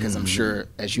lot, because I'm sure,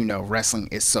 as you know, wrestling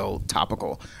is so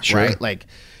topical, right? Like,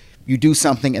 you do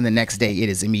something and the next day it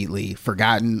is immediately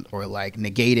forgotten or like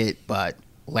negated, but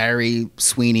Larry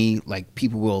Sweeney, like,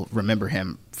 people will remember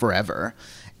him forever.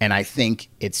 And I think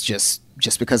it's just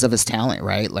because of his talent,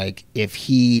 right? Like, if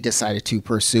he decided to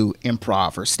pursue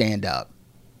improv or stand up,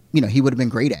 he would have been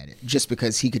great at it, just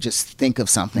because he could just think of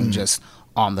something just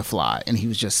on the fly. And he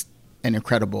was just an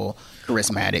incredible,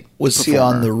 charismatic Was performer. he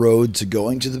on the road to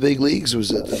going to the big leagues? I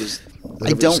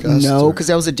don't know, because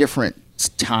that was a different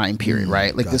time period,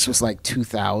 right? Like, this was like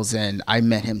 2000. I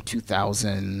met him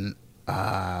 2000.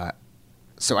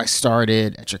 So I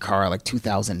started at Chikara like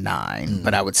 2009.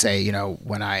 But I would say,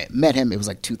 when I met him, it was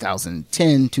like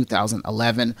 2010,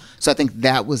 2011. So I think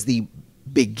that was the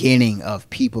beginning of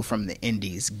people from the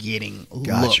indies getting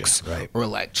looks or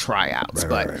like tryouts.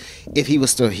 But if he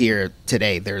was still here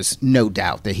today, there's no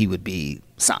doubt that he would be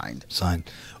signed.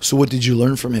 So what did you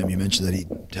learn from him? You mentioned that he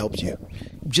helped you.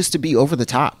 Just to be over the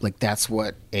top. Like, that's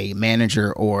what a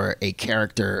manager or a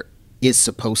character is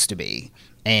supposed to be.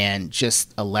 And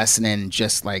just a lesson in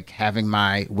just like having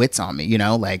my wits on me,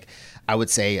 like, I would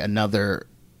say another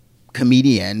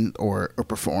comedian or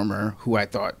performer who I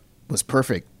thought was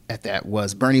perfect at that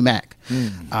was Bernie Mac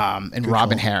and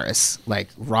Robin Harris. Like,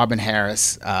 Robin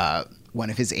Harris,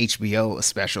 one of his HBO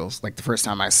specials, like, the first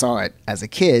time I saw it as a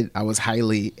kid, I was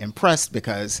highly impressed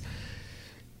because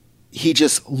he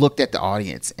just looked at the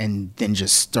audience and then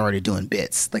just started doing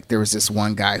bits. Like, there was this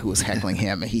one guy who was heckling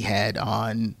him and he had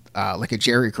on like a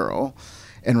Jerry curl.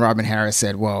 And Robin Harris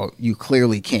said, well, you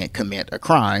clearly can't commit a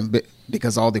crime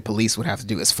because all the police would have to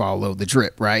do is follow the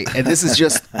drip, right? And this is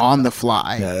just on the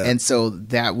fly. And so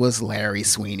that was Larry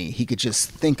Sweeney. He could just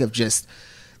think of just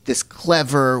this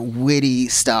clever, witty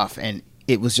stuff. And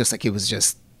it was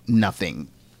just nothing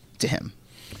to him.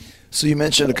 So you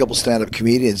mentioned a couple stand-up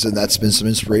comedians, and that's been some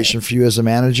inspiration for you as a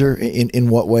manager. In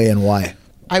what way and why?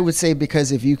 I would say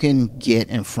because if you can get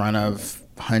in front of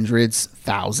hundreds,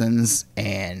 thousands,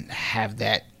 and have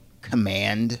that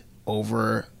command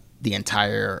over the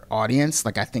entire audience,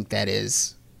 like, I think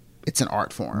it's an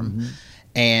art form.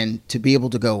 And to be able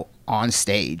to go on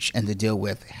stage and to deal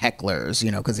with hecklers,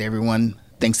 because everyone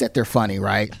thinks that they're funny,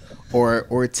 right?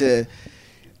 Or to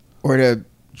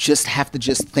just have to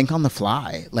just think on the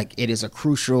fly. Like, it is a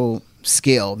crucial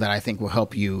skill that I think will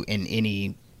help you in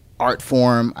any art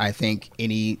form. I think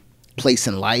any place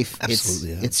in life.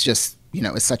 Absolutely, it's just,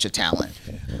 it's such a talent.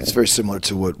 It's very similar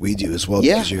to what we do as well,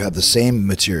 because you have the same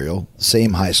material,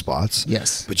 same high spots.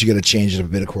 Yes. But you got to change it a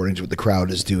bit according to what the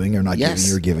crowd is doing or not giving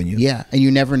you or giving you. Yeah. And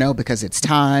you never know, because it's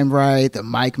time, right? The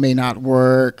mic may not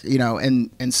work,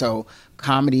 and so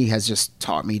comedy has just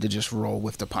taught me to just roll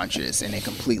with the punches in a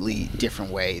completely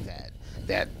different way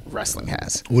that wrestling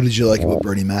has. What did you like about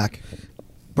Bernie Mac?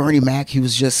 Bernie Mac, he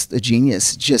was just a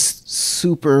genius, just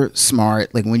super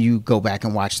smart. Like, when you go back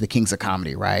and watch the Kings of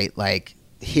Comedy, right? Like,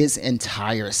 his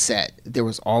entire set, there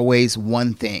was always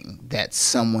one thing that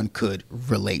someone could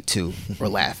relate to or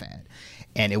laugh at.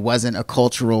 And it wasn't a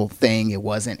cultural thing. It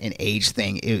wasn't an age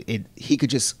thing. He could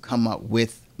just come up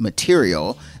with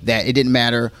material that it didn't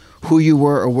matter who you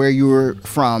were or where you were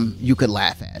from, you could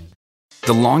laugh at.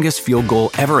 The longest field goal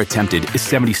ever attempted is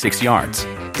 76 yards.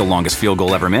 The longest field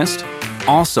goal ever missed?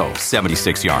 Also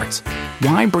 76 yards.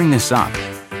 Why bring this up?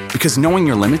 Because knowing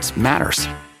your limits matters,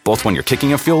 both when you're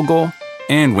kicking a field goal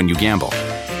and when you gamble.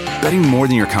 Betting more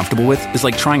than you're comfortable with is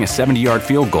like trying a 70-yard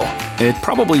field goal. It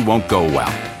probably won't go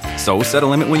well. So set a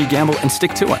limit when you gamble and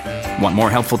stick to it. Want more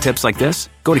helpful tips like this?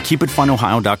 Go to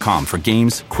keepitfunohio.com for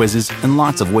games, quizzes, and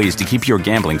lots of ways to keep your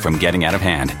gambling from getting out of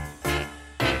hand.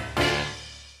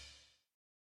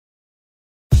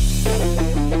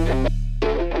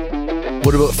 What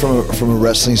What about from a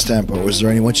wrestling standpoint? Was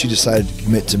there any, once you decided to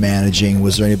commit to managing,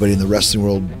 was there anybody in the wrestling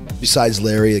world besides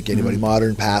Larry, like anybody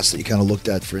modern past that you kind of looked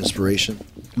at for inspiration?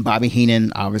 Bobby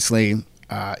Heenan, obviously,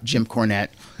 Jim Cornette.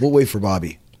 We'll wait for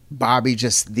Bobby. Bobby,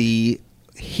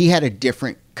 he had a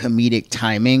different comedic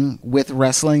timing with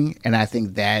wrestling, and I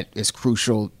think that is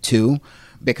crucial too,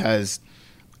 because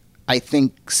I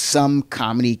think some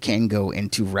comedy can go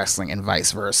into wrestling and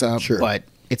vice versa, but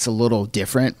it's a little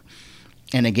different.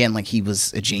 And again, like, he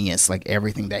was a genius. Like,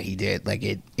 everything that he did, like,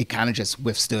 it kind of just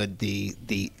withstood the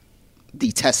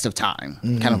test of time,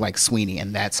 kind of like Sweeney,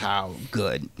 and that's how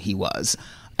good he was.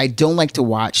 I don't like to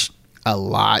watch a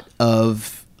lot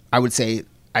of, I would say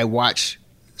I watch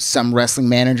some wrestling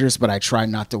managers, but I try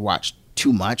not to watch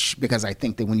too much, because I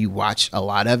think that when you watch a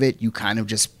lot of it, you kind of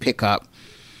just pick up,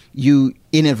 you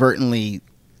inadvertently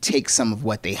take some of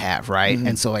what they have, right?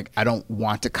 And so, like, I don't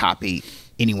want to copy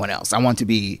anyone else. I want to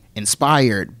be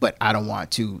inspired, but I don't want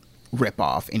to rip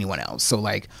off anyone else. So,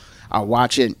 like, I'll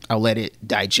watch it, I'll let it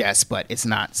digest, but it's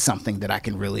not something that I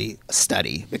can really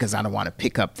study, because I don't want to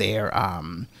pick up their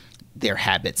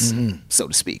habits, so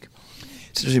to speak.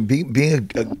 It's interesting.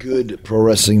 Being a good pro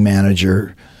wrestling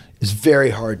manager is very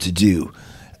hard to do.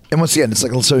 And once again, it's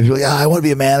like, so people are like, I want to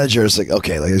be a manager. It's like,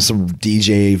 okay, like there's some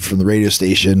DJ from the radio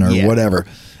station or whatever.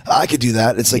 I could do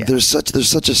that. It's like there's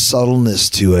such a subtleness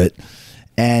to it,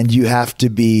 and you have to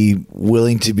be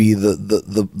willing to be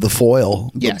the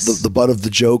foil, the butt of the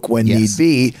joke when need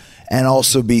be, and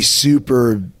also be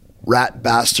super rat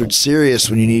bastard serious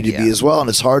when you need to be as well. And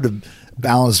it's hard to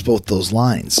balance both those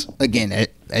lines. Again,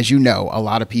 as you know, a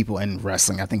lot of people in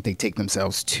wrestling, I think they take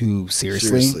themselves too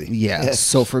seriously. Yeah.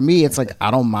 So for me, it's like, I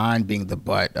don't mind being the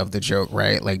butt of the joke,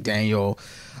 right? Like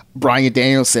Brian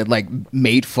Daniels said, like,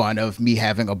 made fun of me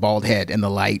having a bald head and the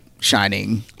light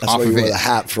shining That's off why of you wore it. the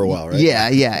hat for a while, right?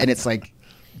 Yeah. And it's like,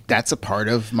 that's a part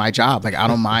of my job. Like, I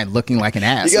don't mind looking like an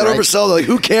ass. You got to oversell it. Like,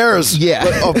 who cares?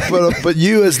 Yeah. But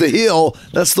you as the heel,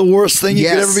 that's the worst thing you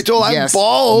could ever be told. I'm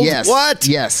bald. What?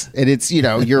 Yes. And it's,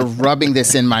 you're rubbing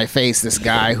this in my face, this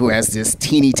guy who has this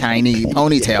teeny tiny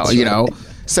ponytail, you know?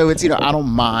 So it's, I don't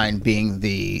mind being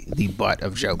the butt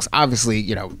of jokes. Obviously,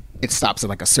 it stops at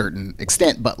like a certain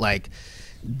extent, but like,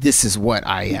 this is what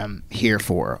I am here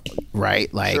for,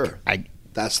 right? Like,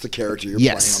 that's the character you're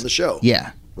playing on the show.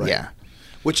 Yeah. Right. Yeah.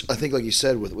 Which I think, like you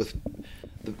said, with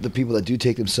the people that do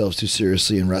take themselves too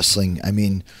seriously in wrestling, I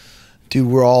mean, dude,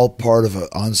 we're all part of an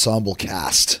ensemble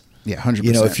cast. Yeah,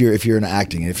 100%. If you're in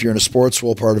acting, and if you're in a sports, we're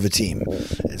all part of a team.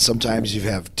 And sometimes you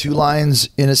have two lines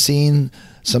in a scene.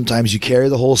 Sometimes you carry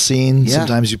the whole scene. Yeah.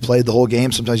 Sometimes you play the whole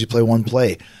game. Sometimes you play one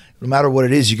play. No matter what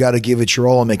it is, you got to give it your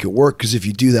all and make it work, because if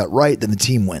you do that right, then the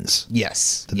team wins.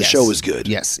 Yes. Then the show is good.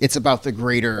 Yes. It's about the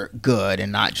greater good,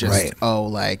 and not just, I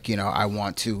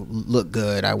want to look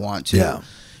good. I want to,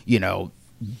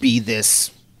 be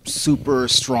this super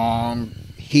strong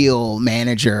heel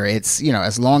manager. It's,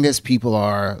 as long as people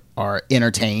are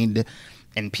entertained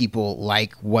and people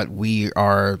like what we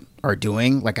are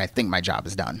doing, like, I think my job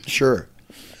is done. Sure.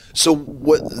 So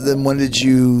where'd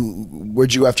you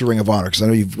go after Ring of Honor? Because I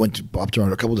know you've popped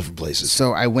around a couple different places.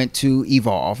 So I went to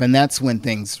Evolve, and that's when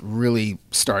things really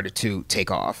started to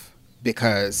take off,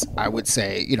 because I would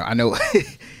say, I know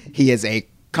he is a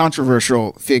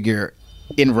controversial figure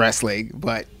in wrestling,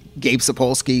 but Gabe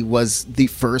Sapolsky was the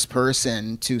first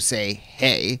person to say,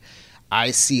 hey,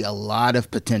 I see a lot of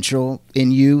potential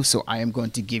in you, so I am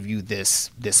going to give you this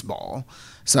ball.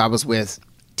 So I was with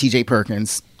TJ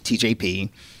Perkins, TJP,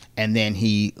 and then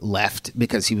he left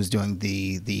because he was doing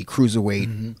the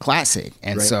Cruiserweight Classic.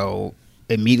 And so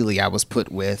immediately I was put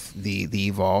with the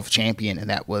Evolve champion, and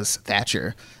that was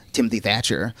Timothy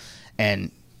Thatcher.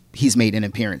 And he's made an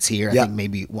appearance here, I think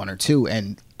maybe one or two.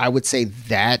 And I would say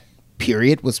that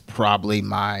period was probably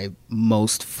my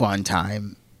most fun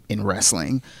time in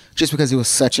wrestling, just because it was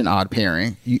such an odd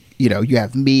pairing. You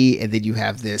have me, and then you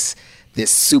have this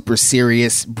super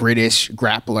serious British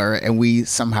grappler, and we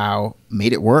somehow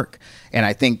made it work. And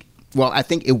I think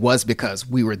it was because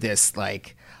we were this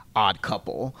like odd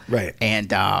couple. Right. And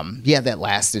that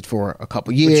lasted for a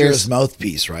couple years. But you're his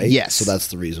mouthpiece, right? Yes. So that's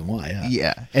the reason why.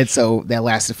 Yeah. And so that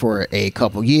lasted for a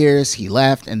couple years. He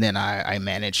left, and then I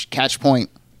managed Catchpoint.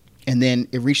 And then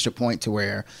it reached a point to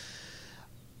where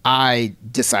I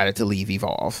decided to leave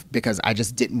Evolve, because I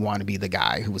just didn't want to be the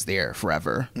guy who was there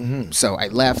forever. So I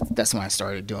left. That's when I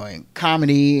started doing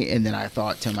comedy. And then I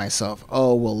thought to myself,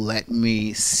 let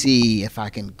me see if I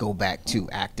can go back to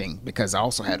acting, because I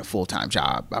also had a full-time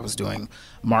job. I was doing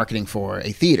marketing for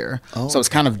a theater. So I was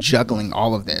kind of juggling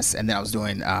all of this. And then I was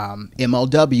doing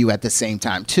MLW at the same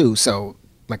time too. So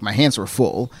like my hands were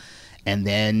full. And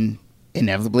then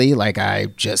inevitably, like, I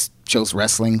just chose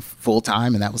wrestling full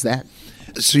time, and that was that.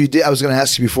 So you did. I was going to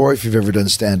ask you before if you've ever done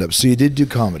stand up. So you did do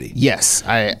comedy. Yes,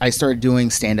 I started doing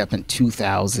stand up in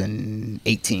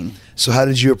 2018. So how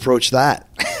did you approach that?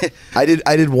 I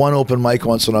did one open mic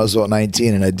once when I was about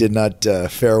 19, and I did not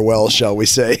fare well, shall we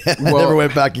say? I never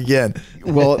went back again.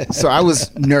 Well, so I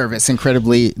was nervous,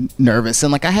 incredibly nervous,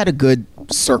 and like I had a good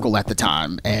circle at the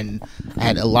time, and I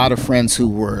had a lot of friends who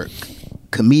were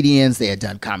comedians. They had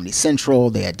done Comedy Central,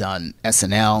 they had done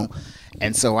SNL,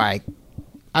 and so I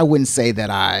wouldn't say that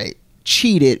I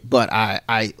cheated, but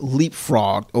I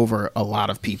leapfrogged over a lot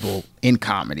of people in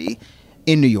comedy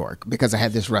in New York because I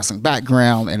had this wrestling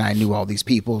background and I knew all these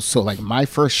people. So like my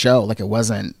first show, like it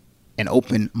wasn't an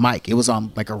open mic. It was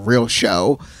on like a real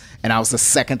show and I was the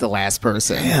second to last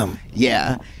person. Damn.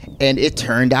 Yeah. And it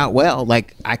turned out well.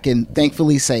 Like I can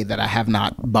thankfully say that I have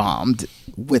not bombed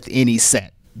with any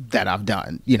set that I've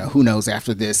done. You know, who knows,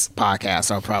 after this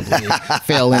podcast, I'll probably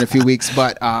fail in a few weeks,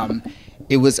 but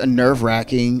it was a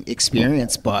nerve-wracking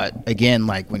experience, but again,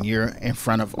 like when you're in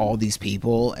front of all these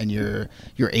people and you're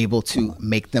able to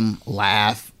make them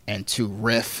laugh and to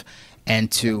riff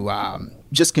and to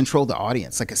just control the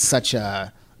audience, like it's such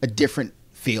a different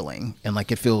feeling and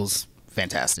like it feels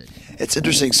fantastic. It's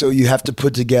interesting. So you have to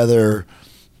put together,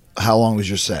 how long was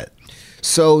your set?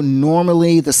 So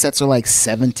normally the sets are like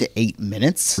 7 to 8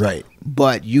 minutes. Right.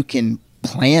 But you can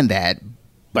plan that.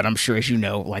 But I'm sure, as you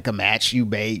know, like a match, you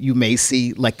may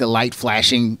see like the light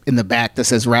flashing in the back that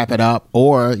says wrap it up,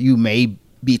 or you may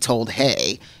be told,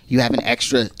 hey, you have an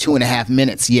extra 2.5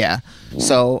 minutes. Yeah.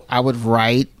 So I would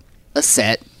write a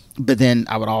set, but then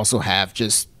I would also have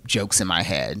just jokes in my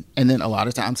head. And then a lot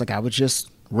of times, like I would just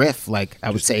riff. Like I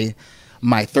would say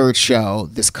my third show,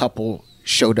 this couple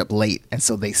showed up late, and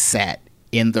so they sat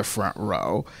in the front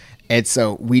row. And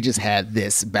so we just had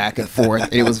this back and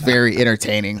forth. It was very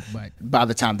entertaining. But by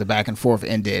the time the back and forth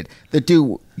ended,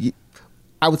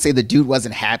 I would say the dude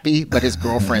wasn't happy, but his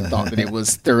girlfriend thought that it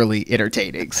was thoroughly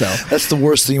entertaining. So that's the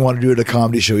worst thing you want to do at a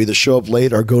comedy show. Either show up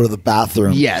late or go to the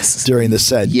bathroom during the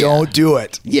set. Yeah. Don't do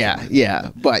it. Yeah.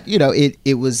 But, you know,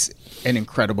 it was an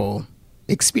incredible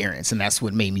experience, and that's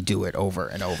what made me do it over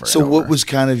and over. So what was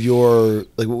kind of your,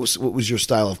 like, what was your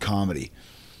style of comedy?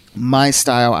 My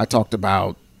style, I talked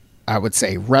about, I would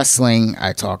say wrestling.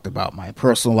 I talked about my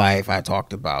personal life. I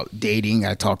talked about dating.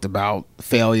 I talked about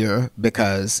failure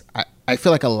because I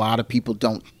feel like a lot of people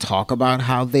don't talk about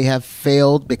how they have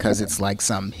failed because it's like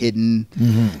some hidden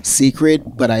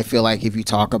secret. But I feel like if you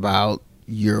talk about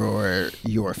your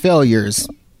failures,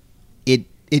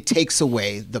 it takes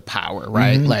away the power,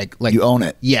 right? Like you own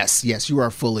it. Yes, you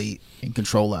are fully in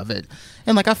control of it.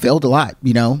 And like I failed a lot,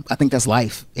 you know. I think that's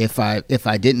life. If I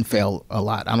didn't fail a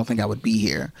lot, I don't think I would be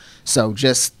here. So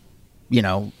just, you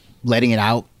know, letting it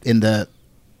out in the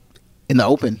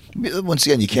open. Once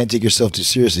again, you can't take yourself too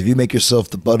seriously. If you make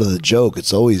yourself the butt of the joke,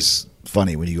 it's always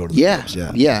funny when you go to the clubs.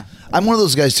 Yeah. I'm one of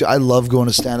those guys too. I love going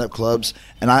to stand-up clubs,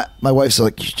 and my wife's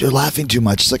like, "You're laughing too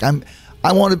much." It's like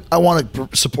I want to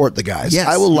support the guys. Yes.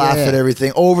 I will laugh at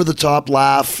everything, over the top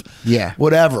laugh. Yeah.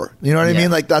 Whatever. You know what I mean?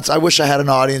 Like I wish I had an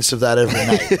audience of that every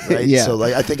night. Right. Yeah. So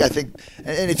like I think,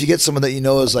 and if you get someone that you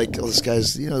know is like, oh, this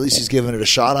guy's, you know, at least he's giving it a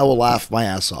shot, I will laugh my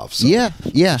ass off. So Yeah.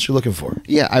 That's what you're looking for.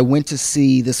 Yeah. I went to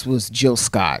see, this was Jill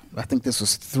Scott. I think this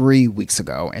was 3 weeks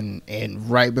ago. And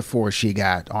right before she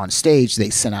got on stage,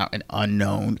 they sent out an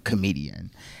unknown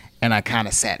comedian. And I kind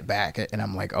of sat back and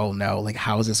I'm like, oh no, like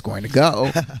how is this going to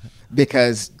go?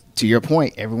 Because to your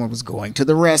point, everyone was going to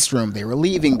the restroom. They were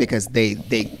leaving because they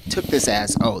took this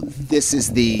as, oh, this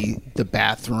is the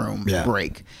bathroom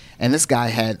break. And this guy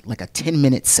had like a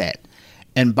 10-minute set.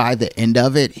 And by the end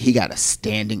of it, he got a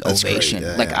standing ovation.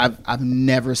 I've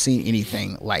never seen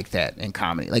anything like that in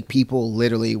comedy. Like people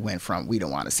literally went from, we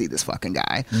don't want to see this fucking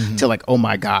guy, to like, oh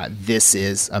my God, this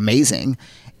is amazing.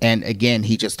 And again,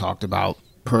 he just talked about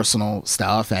personal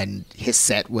stuff, and his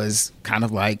set was kind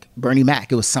of like Bernie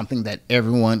Mac. It was something that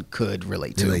everyone could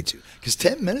relate to. Because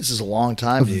 10 minutes is a long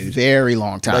time, dude. Very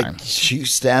long time. Like you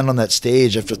stand on that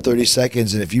stage after 30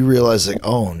 seconds, and if you realize like,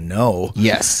 oh no,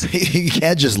 yes, you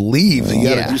can't just leave. You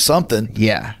got to do something.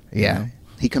 Yeah.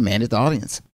 He commanded the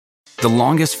audience. The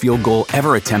longest field goal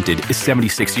ever attempted is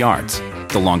 76 yards.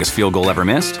 The longest field goal ever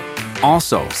missed?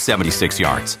 Also 76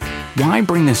 yards. Why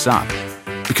bring this up?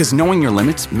 Because knowing your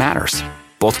limits matters,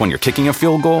 both when you're kicking a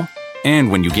field goal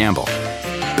and when you gamble.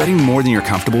 Betting more than you're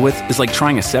comfortable with is like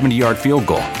trying a 70-yard field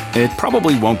goal. It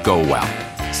probably won't go well.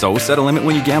 So set a limit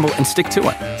when you gamble and stick to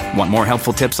it. Want more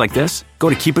helpful tips like this? Go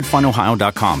to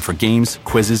keepitfunohio.com for games,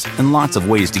 quizzes, and lots of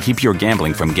ways to keep your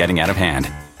gambling from getting out of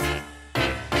hand.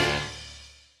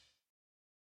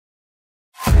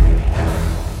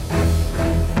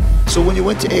 So when you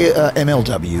went to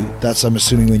MLW, that's, I'm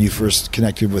assuming, when you first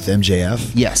connected with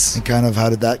MJF? Yes. And kind of how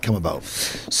did that come about?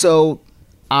 So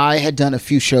I had done a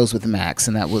few shows with Max,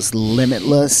 and that was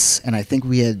Limitless, and I think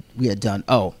we had done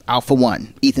Alpha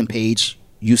One. Ethan Page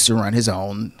used to run his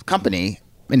own company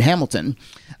in Hamilton.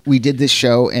 We did this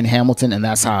show in Hamilton, and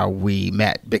that's how we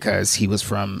met, because he was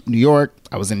from New York,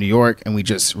 I was in New York, and we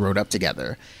just rode up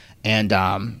together. And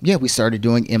we started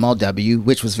doing MLW,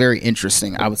 which was very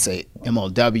interesting. I would say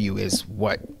MLW is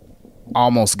what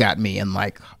almost got me in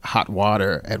like hot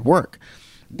water at work,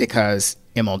 because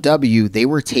MLW, they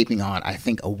were taping on, I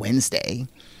think, a Wednesday.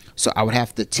 So I would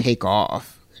have to take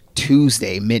off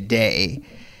Tuesday midday,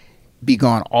 be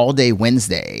gone all day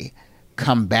Wednesday,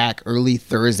 come back early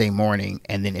Thursday morning,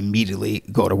 and then immediately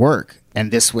go to work. And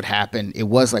this would happen. It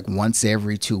was like once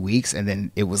every 2 weeks, and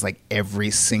then it was like every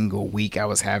single week I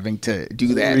was having to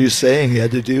do that. What were you saying you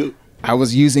had to do? I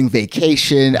was using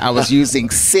vacation. I was using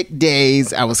sick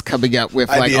days. I was coming up with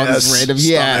like all this random,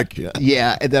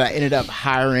 yeah. And then I ended up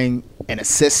hiring an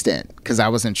assistant, because I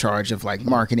was in charge of like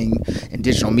marketing and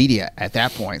digital media at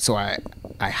that point. So I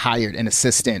hired an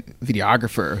assistant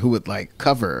videographer who would like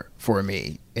cover for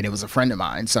me, and it was a friend of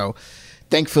mine. So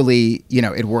thankfully,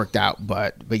 it worked out.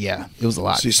 But yeah, it was a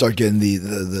lot. So you start getting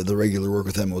the regular work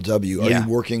with MLW. Are you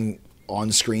working on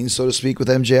screen, so to speak, with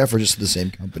MJF, or just the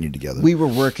same company together? We were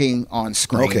working on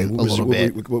screen a little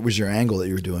bit. What was your angle that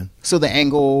you were doing? So the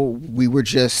angle, we were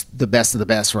just the best of the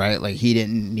best, right? Like, he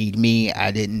didn't need me,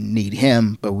 I didn't need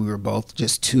him, but we were both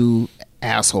just two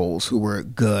assholes who were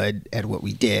good at what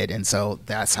we did, and so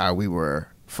that's how we were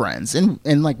friends.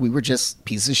 And like, we were just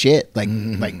pieces of shit. Like,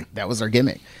 like that was our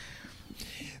gimmick.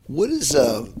 What is,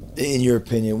 in your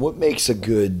opinion, what makes a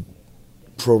good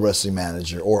pro wrestling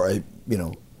manager, or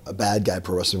a bad guy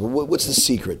pro wrestler? What's the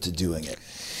secret to doing it?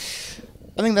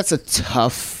 I think that's a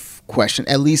tough question,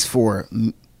 at least for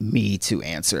me to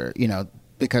answer,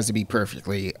 because to be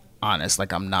perfectly honest,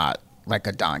 like, I'm not like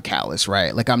a Don Callis,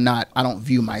 right? Like, I don't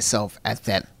view myself at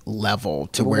that level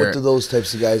to where. What do those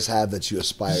types of guys have that you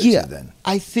aspire to then?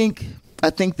 I think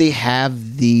they have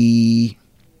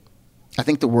I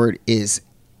think the word is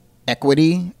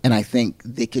equity, and I think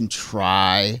they can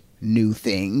try new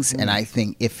things. And I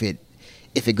think if it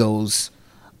goes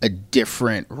a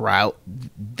different route,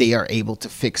 they are able to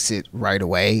fix it right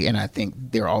away. And I think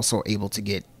they're also able to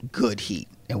get good heat.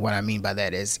 And what I mean by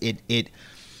that is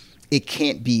it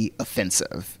can't be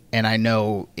offensive. And I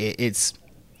know it's,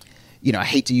 I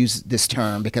hate to use this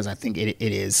term because I think it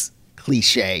is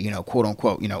cliche, quote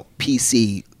unquote,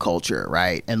 PC culture,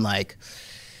 right? And like,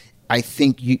 I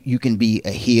think you can be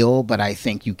a heel, but I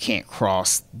think you can't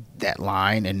cross that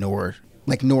line, and nor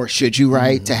should you,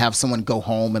 right? To have someone go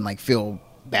home and like feel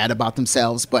bad about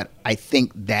themselves. But I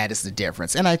think that is the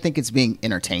difference. And I think it's being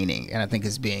entertaining, and I think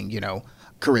it's being,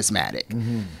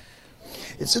 charismatic.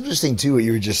 It's interesting too what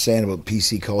you were just saying about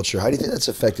PC culture. How do you think that's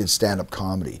affected stand-up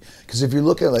comedy? Because if you're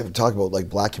looking at, like, talk about like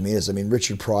black comedians, I mean,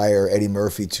 Richard Pryor, Eddie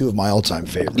Murphy, two of my all-time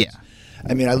favorites. Yeah.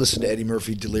 I mean, I listened to Eddie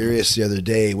Murphy Delirious the other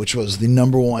day, which was the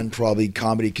 #1 probably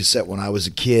comedy cassette when I was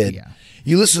a kid. Yeah.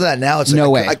 You listen to that now, it's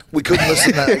no like, way. we couldn't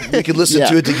listen to that. We could listen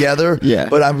to it together,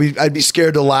 but I'd be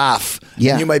scared to laugh.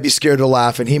 Yeah. And you might be scared to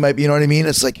laugh, and he might be, you know what I mean?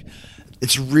 It's like,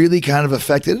 it's really kind of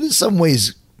affected in some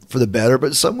ways for the better, but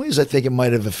in some ways I think it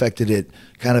might have affected it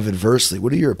kind of adversely.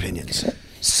 What are your opinions?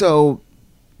 So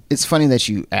it's funny that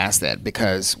you asked that,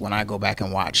 because when I go back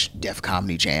and watch Def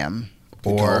Comedy Jam,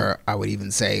 or I would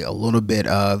even say a little bit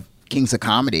of Kings of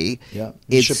Comedy. Yeah.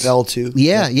 Chappelle too.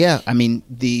 Yeah. I mean,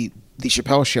 the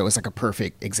Chappelle show is like a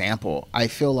perfect example. I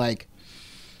feel like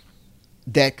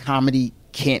that comedy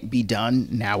can't be done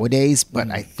nowadays, but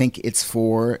I think it's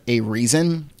for a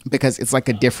reason, because it's like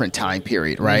a different time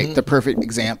period, right? The perfect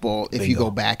example, if you go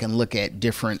back and look at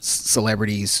different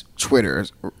celebrities'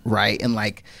 Twitters, right? And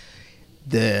like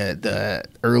the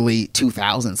early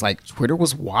 2000s, like Twitter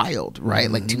was wild, right?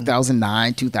 Like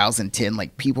 2009, 2010,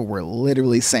 like people were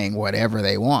literally saying whatever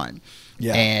they want.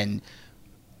 Yeah. And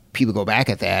people go back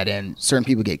at that, and certain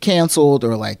people get canceled,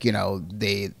 or like,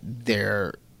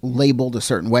 they're labeled a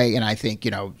certain way. And I think,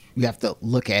 you have to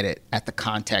look at it at the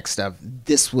context of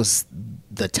this was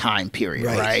the time period,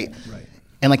 right?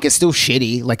 And like, it's still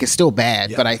shitty, like it's still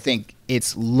bad, but I think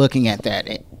it's looking at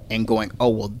that and going, oh,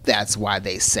 well, that's why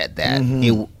they said that.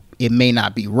 It may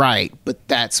not be right, but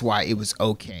that's why it was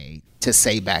okay to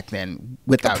say back then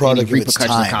without any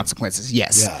repercussions or consequences.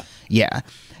 Yes. Yeah.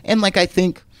 And like, I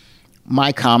think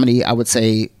my comedy, I would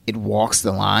say it walks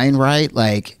the line, right?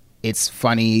 Like, it's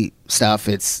funny stuff,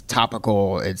 it's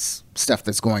topical, it's stuff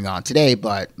that's going on today,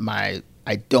 but I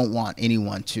don't want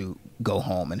anyone to go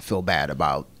home and feel bad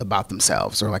about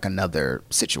themselves or like another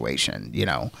situation, you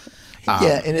know.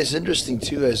 Yeah, and it's interesting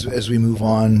too as we move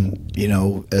on, you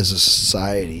know, as a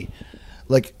society.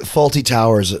 Like Fawlty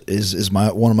Towers is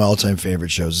one of my all-time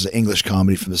favorite shows. It's an English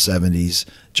comedy from the 70s.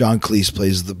 John Cleese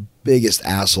plays the biggest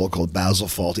asshole called Basil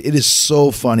Fawlty. It is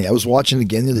so funny. I was watching it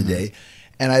again the other day,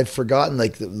 and I'd forgotten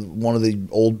like one of the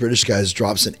old British guys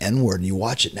drops an N-word, and you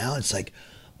watch it now, and it's like,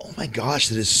 oh my gosh,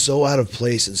 that is so out of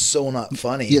place and so not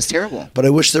funny. Yeah, it's terrible. But I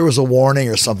wish there was a warning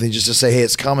or something just to say, hey,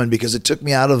 it's coming, because it took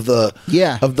me out of the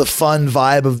fun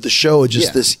vibe of the show.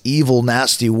 Just this evil,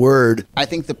 nasty word. I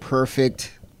think the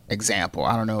perfect example,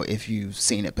 I don't know if you've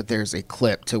seen it, but there's a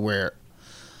clip to where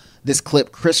this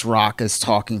clip, Chris Rock is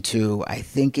talking to, I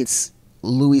think it's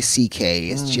Louis C.K.,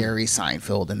 it's Jerry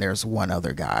Seinfeld, and there's one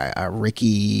other guy,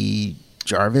 Ricky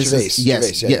Gervais.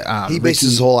 Yes. He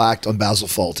bases his whole act on Basil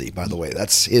Fawlty, by the way.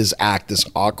 That's his act, this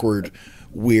awkward,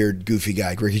 weird, goofy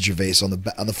guy, Ricky Gervais on the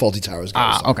Fawlty Towers.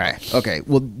 Okay.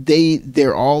 Well,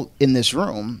 they're all in this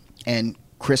room, and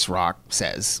Chris Rock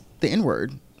says the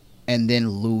N-word. And then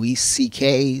Louis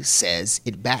C.K. says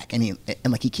it back, and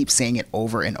he keeps saying it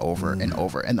over and over and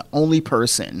over. And the only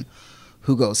person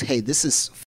who goes, "Hey, this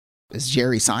is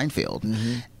Jerry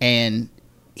Seinfeld," and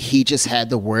he just had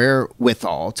the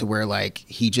wherewithal to where like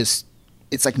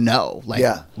it's like no,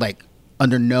 like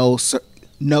under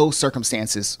no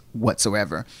circumstances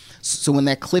whatsoever. So when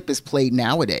that clip is played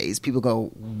nowadays, people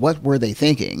go, "What were they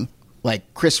thinking?"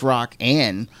 Like Chris Rock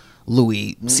and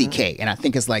Louis C.K. And I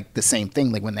think it's like the same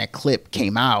thing. Like when that clip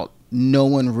came out, no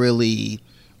one really,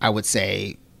 I would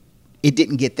say, it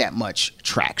didn't get that much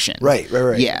traction. Right.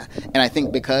 Yeah. And I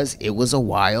think because it was a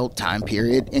wild time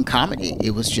period in comedy,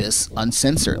 it was just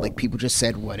uncensored. Like people just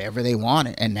said whatever they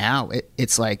wanted. And now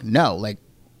it's like, no, like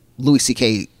Louis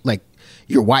C.K., like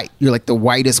you're white. You're like the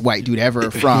whitest white dude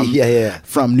ever from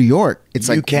from New York. It's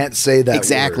like you can't say that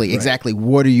exactly, word, right? Exactly.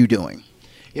 What are you doing?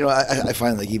 You know, I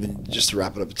find like even just to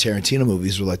wrap it up, Tarantino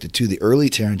movies were like the early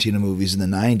Tarantino movies in the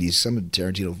 90s. Some of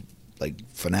Tarantino like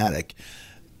fanatic.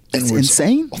 It's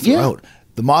insane. Throughout.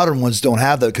 The modern ones don't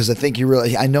have that because I think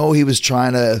I know he was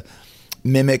trying to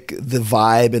mimic the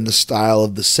vibe and the style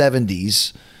of the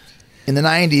 70s. In the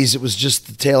 90s, it was just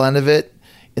the tail end of it.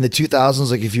 In the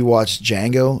 2000s, like if you watch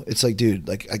Django, it's like, dude,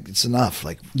 like it's enough.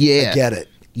 Like, I get it.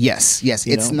 Yes.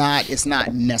 It's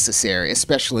not necessary,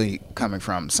 especially coming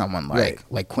from someone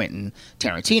like Quentin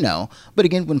Tarantino. But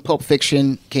again, when Pulp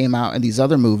Fiction came out and these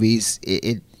other movies,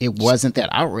 it wasn't that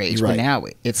outrage. Right. But now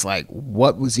it's like,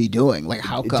 what was he doing? Like,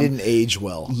 how come it didn't age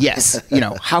well? Yes,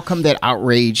 how come that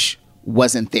outrage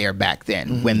wasn't there back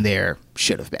then when there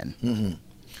should have been?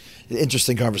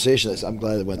 Interesting conversation. I'm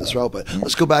glad it went this route. But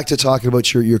let's go back to talking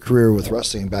about your career with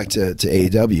wrestling, back to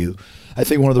AEW. I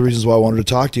think one of the reasons why I wanted to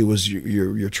talk to you was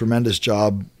your tremendous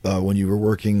job when you were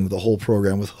working the whole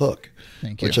program with Hook.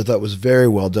 Thank you. Which I thought was very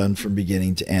well done from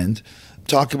beginning to end.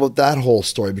 Talk about that whole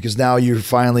story, because now you're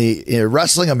finally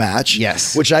wrestling a match.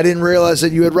 Yes. Which I didn't realize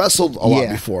that you had wrestled a lot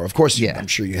before. Of course, I'm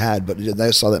sure you had, but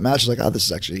I saw that match. I was like, this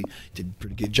is actually did a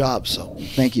pretty good job. So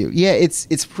thank you. Yeah,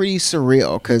 it's pretty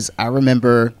surreal because I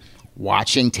remember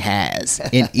watching Taz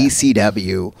in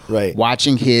ECW, right?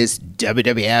 Watching his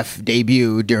WWF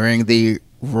debut during the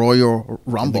Royal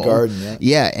Rumble, in the Garden,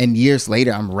 and years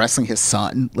later, I'm wrestling his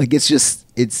son. Like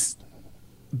it's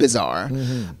bizarre,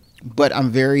 but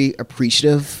I'm very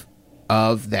appreciative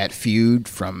of that feud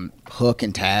from Hook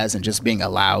and Taz, and just being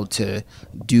allowed to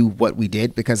do what we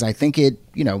did, because I think it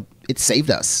saved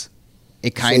us.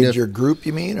 It kind saved your group,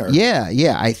 you mean? Or?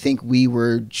 Yeah. I think we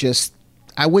were just,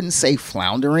 I wouldn't say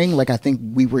floundering. Like, I think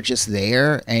we were just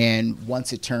there. And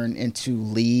once it turned into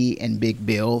Lee and Big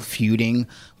Bill feuding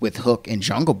with Hook and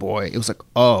Jungle Boy, it was like,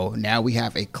 oh, now we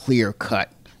have a clear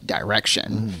cut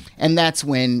direction. And that's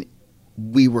when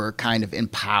we were kind of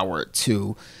empowered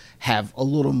to have a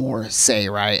little more say,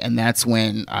 right? And that's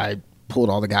when I pulled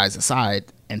all the guys aside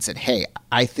and said, hey,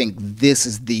 I think this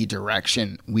is the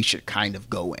direction we should kind of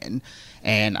go in.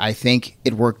 And I think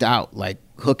it worked out. Like,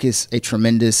 Hook is a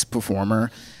tremendous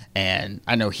performer, and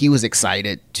I know he was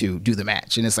excited to do the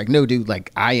match. And it's like, no, dude,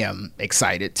 like, I am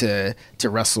excited to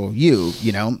wrestle you,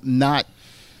 not,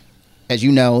 as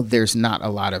you know, there's not a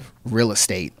lot of real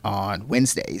estate on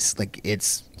Wednesdays. Like,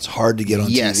 it's hard to get on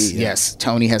TV. Yes.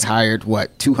 Tony has hired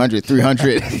 200,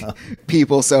 300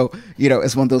 people. So,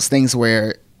 it's one of those things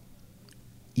where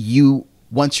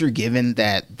once you're given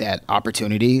that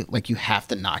opportunity, like, you have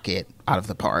to knock it out of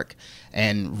the park.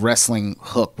 And wrestling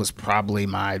Hook was probably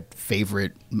my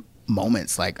favorite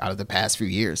moments, like, out of the past few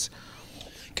years.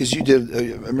 Because you did,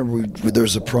 I remember there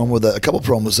was a couple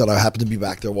promos that I happened to be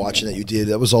back there watching that you did.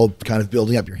 That was all kind of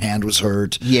building up. Your hand was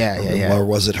hurt. Yeah. Or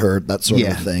was it hurt? That sort of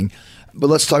a thing. But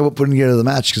let's talk about putting together the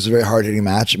match, because it's a very hard-hitting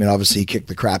match. I mean, obviously he kicked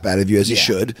the crap out of you, as he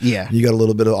should. Yeah. You got a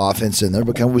little bit of offense in there,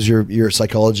 but what was your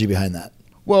psychology behind that?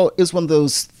 Well, it's one of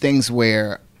those things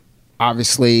where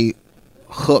obviously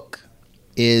Hook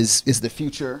is the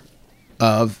future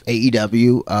of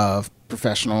AEW, of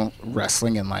professional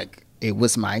wrestling, and like it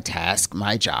was my task,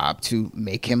 my job to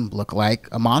make him look like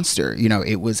a monster. You know,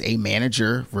 it was a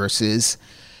manager versus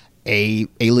a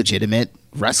legitimate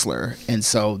wrestler, and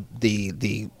so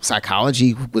the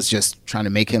psychology was just trying to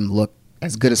make him look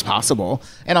as good as possible,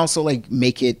 and also like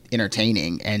make it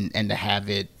entertaining and to have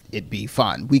it be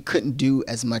fun. We couldn't do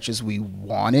as much as we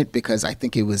wanted because I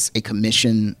think it was a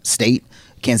commission state,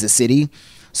 Kansas City,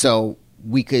 so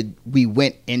we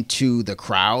went into the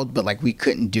crowd, but like we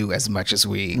couldn't do as much as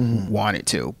we wanted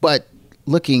to. But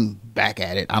looking back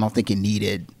at it, I don't think it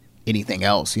needed anything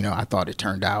else. You know, I thought it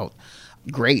turned out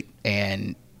great,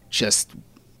 and just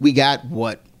we got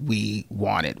what we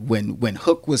wanted. When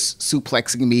Hook was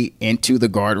suplexing me into the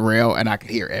guardrail and I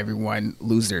could hear everyone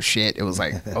lose their shit, it was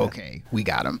like, okay, we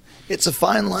got him. It's a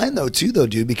fine line though,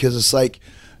 dude, because it's like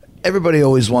everybody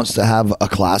always wants to have a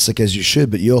classic, as you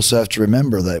should, but you also have to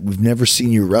remember that we've never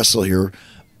seen you wrestle here.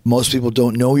 Most people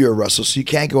don't know you're a wrestler, so you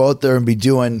can't go out there and be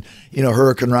doing,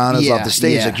 hurricane ranas off the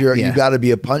stage. Like you got to be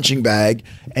a punching bag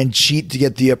and cheat to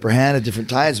get the upper hand at different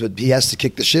times. But he has to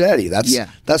kick the shit out of you.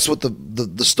 That's what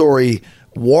the story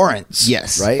warrants.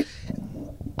 Yes, right.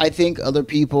 I think other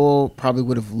people probably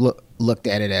would have looked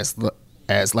at it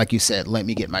as like you said, let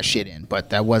me get my shit in.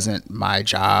 But that wasn't my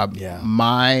job. Yeah.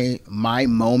 My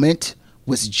moment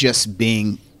was just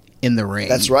being in the ring.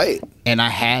 That's right. And I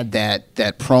had that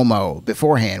promo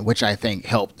beforehand, which I think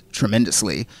helped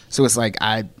tremendously. So it's like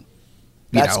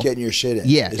that's getting your shit in.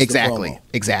 Yeah, exactly.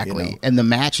 And the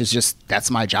match is just,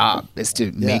 that's my job, is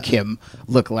to make him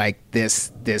look like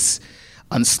this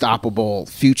unstoppable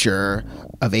future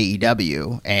of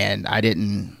AEW. And I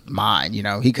didn't mind,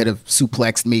 he could have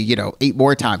suplexed me, 8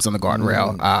 more times on the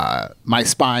guardrail. My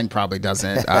spine probably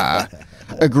doesn't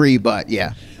agree, but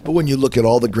yeah. But when you look at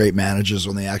all the great managers,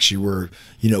 when they actually were,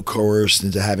 coerced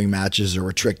into having matches or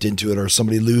were tricked into it, or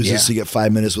somebody loses to get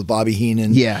 5 minutes with Bobby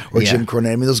Heenan or Jim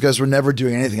Cornette. I mean, those guys were never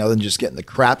doing anything other than just getting the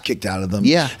crap kicked out of them.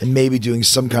 Yeah. And maybe doing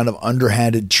some kind of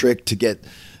underhanded trick to get,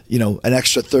 an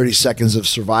extra 30 seconds of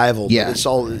survival. Yeah. But it's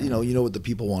all, you know what the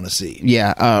people want to see.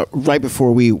 Yeah. Right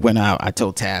before we went out, I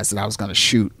told Taz that I was going to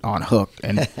shoot on Hook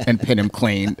and pin him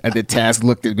clean. And then Taz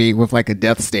looked at me with like a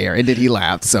death stare, and then he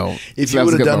laughed. So if you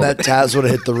would have done that, Taz would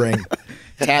have hit the ring.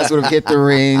 Taz would have hit the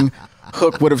ring.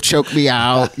 Hook would have choked me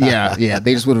out. Yeah.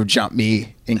 They just would have jumped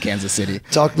me in Kansas City.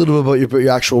 Talk a little bit about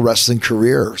your actual wrestling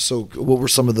career. So what were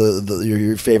some of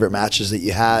your favorite matches that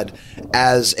you had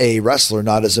as a wrestler,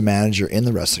 not as a manager in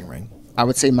the wrestling ring? I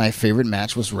would say my favorite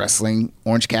match was wrestling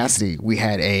Orange Cassidy. We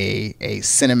had a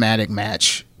cinematic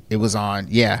match. It was on,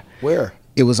 Where?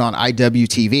 It was on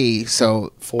IWTV.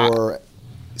 So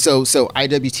So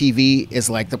IWTV is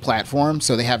like the platform,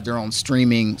 so they have their own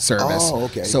streaming service. Oh,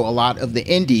 okay. So a lot of the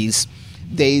indies,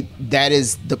 that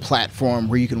is the platform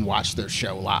where you can watch their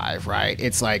show live, right?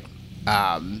 It's like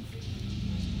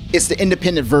it's the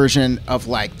independent version of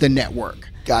like the network.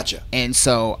 Gotcha. And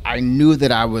so I knew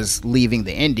that I was leaving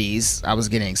the indies. I was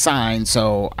getting signed,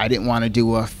 so I didn't want to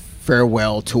do a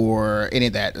farewell tour, any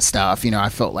of that stuff. I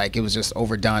felt like it was just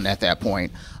overdone at that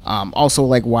point. Also,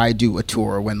 like, why do a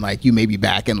tour when like you may be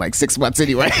back in like 6 months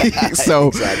anyway? So,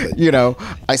 exactly.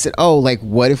 I said, oh, like,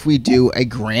 what if we do a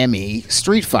Grammy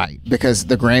street fight? Because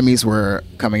the Grammys were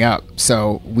coming up.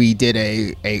 So we did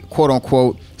a quote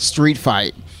unquote street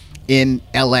fight in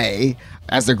LA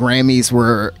as the Grammys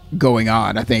were going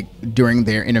on, I think during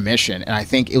their intermission. And I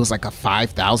think it was like a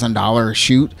 $5,000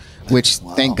 shoot, which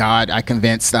thank God I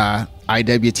convinced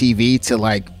IWTV to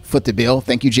like foot the bill.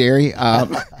 Thank you, Jerry.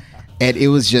 And it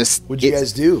was just... What'd you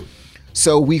guys do?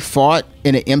 So we fought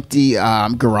in an empty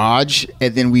garage,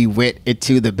 and then we went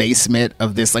into the basement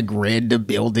of this like red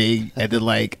building, and then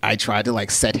like I tried to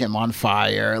like set him on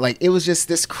fire. Like it was just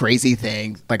this crazy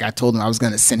thing. Like I told him I was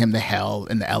going to send him to hell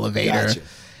in the elevator. Gotcha.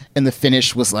 And the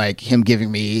finish was like him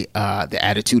giving me the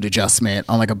attitude adjustment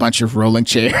on like a bunch of rolling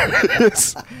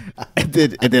chairs. and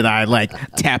then I like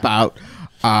tap out.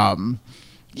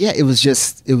 It was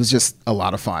just a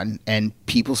lot of fun, and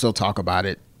people still talk about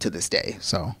it to this day.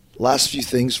 So last few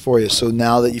things for you. So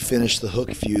now that you finished the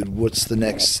Hook feud, what's the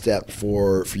next step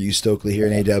for you, Stokely, here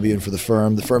in AW, and for the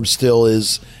firm? The firm still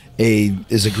is a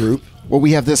group. Well,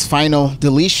 we have this final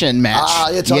deletion match.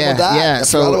 Talk about that. Yeah, I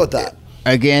forgot about that.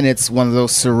 Again, it's one of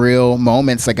those surreal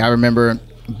moments. Like I remember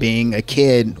being a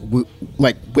kid,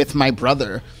 with my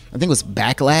brother. I think it was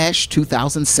Backlash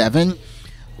 2007.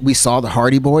 we saw the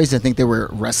Hardy Boys. I think they were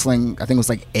wrestling. I think it was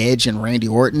like Edge and Randy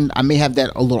Orton. I may have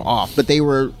that a little off, but they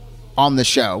were on the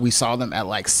show. We saw them at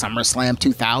like SummerSlam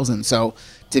 2000. So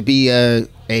to be a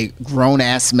grown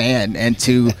ass man and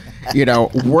to,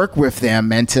 work with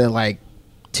them and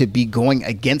to be going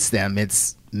against them.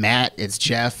 It's Matt, it's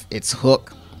Jeff, it's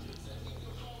Hook.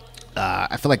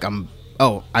 I feel like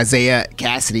Isaiah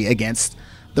Cassidy against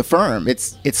the Firm.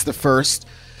 It's the first.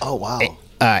 Oh, wow.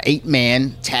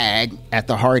 8-man tag at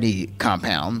the Hardy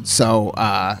compound. So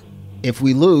if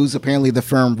we lose, apparently the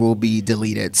Firm will be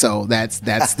deleted. So that's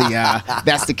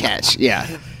the catch.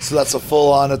 Yeah. So that's a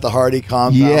full on at the Hardy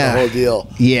compound, the whole deal.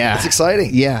 Yeah. It's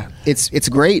exciting. Yeah. It's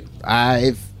great.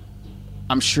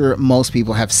 I'm sure most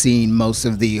people have seen most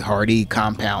of the Hardy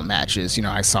compound matches.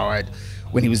 I saw it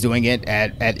when he was doing it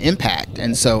at Impact.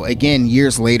 And so again,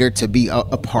 years later to be a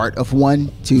part of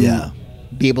one, to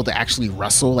be able to actually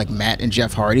wrestle like Matt and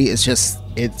Jeff Hardy,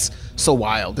 it's so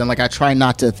wild. And I try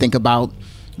not to think about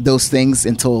those things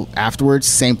until afterwards.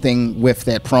 Same thing with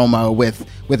that promo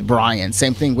with Brian.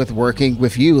 Same thing with working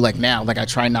with you. Now, I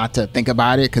try not to think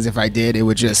about it, because if I did, it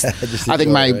would just I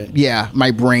think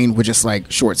my brain would just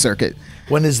short circuit.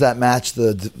 When is that match,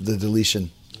 the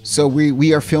deletion? So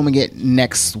we are filming it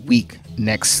next week,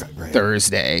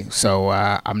 Thursday. So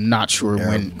I'm not sure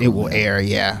when it will air.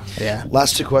 Yeah.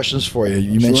 Last two questions for you.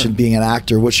 You mentioned being an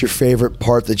actor. What's your favorite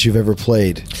part that you've ever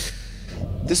played?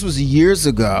 This was years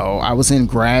ago. I was in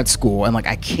grad school, and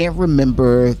I can't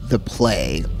remember the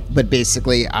play, but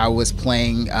basically I was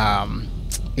playing.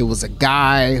 It was a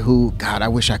guy who, God, I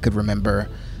wish I could remember.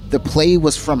 The play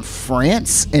was from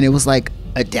France, and it was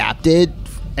adapted,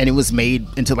 and it was made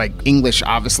into English,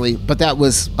 obviously. But that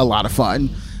was a lot of fun,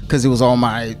 because it was all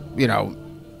my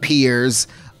peers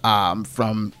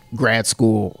from grad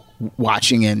school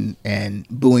watching and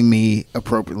booing me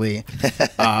appropriately.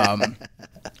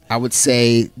 I would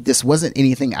say this wasn't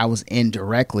anything I was in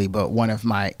directly, but one of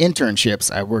my internships,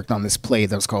 I worked on this play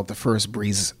that was called The First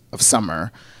Breeze of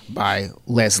Summer by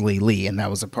Leslie Lee, and that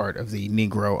was a part of the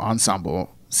Negro Ensemble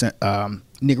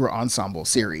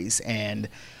series. And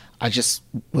I just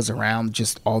was around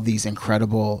just all these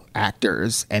incredible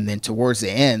actors. And then towards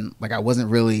the end, I wasn't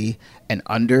really an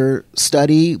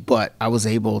understudy, but I was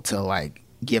able to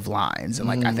give lines.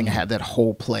 And I think I had that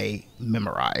whole play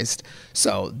memorized.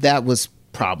 So that was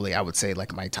probably, I would say,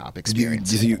 my top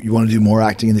experience. Do you want to do more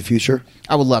acting in the future?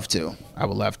 I would love to.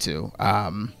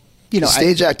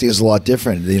 Stage acting is a lot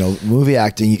different. Movie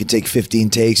acting, you can take 15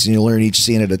 takes and you learn each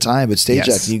scene at a time. But stage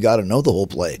acting, you got to know the whole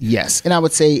play. Yes, and I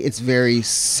would say it's very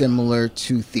similar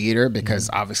to theater, because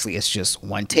obviously it's just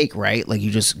one take, right?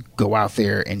 You just go out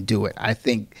there and do it. I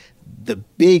think the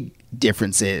big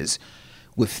difference is,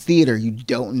 with theater, you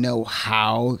don't know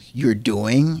how you're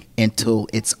doing until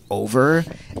it's over.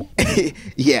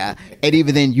 Yeah. And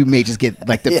even then, you may just get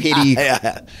the pity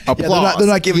applause. They're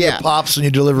not giving you pops when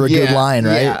you deliver a good line,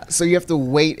 right? Yeah. So you have to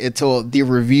wait until the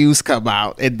reviews come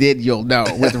out, and then you'll know.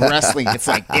 With wrestling, it's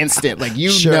instant.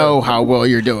 Know how well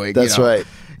you're doing. That's right.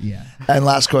 Yeah. And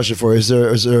last question for you. Is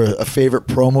there a favorite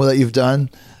promo that you've done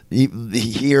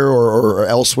here or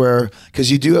elsewhere? Because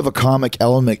you do have a comic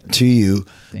element to you.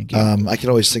 Thank you. I can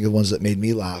always think of ones that made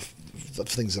me laugh, of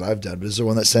things that I've done. But is there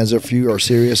one that stands out for you, or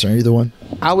serious, or either one?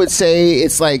 I would say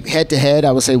it's head to head.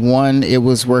 I would say one, it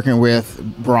was working with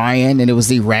Brian, and it was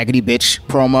the Raggedy Bitch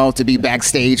promo, to be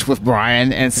backstage with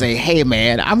Brian and say, "Hey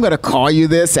man, I'm gonna call you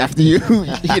this after you,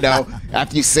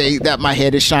 after you say that my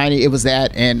head is shiny." It was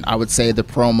that, and I would say the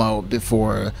promo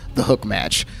before the Hook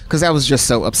match, because that was just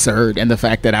so absurd, and the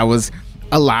fact that I was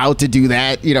allowed to do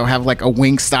that, have a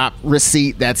Wingstop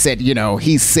receipt that said,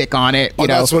 he's sick on it.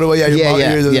 That's what it was.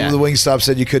 The Wingstop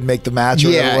said you couldn't make the match. Or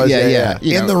whatever it was.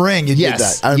 In the ring, you did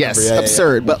that. I remember.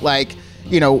 Absurd. But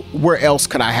where else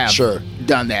could I have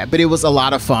done that? But it was a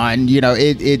lot of fun.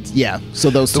 So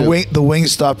those two. The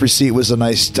Wingstop receipt was a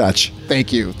nice touch.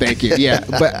 Thank you. Yeah.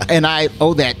 And I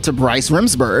owe that to Bryce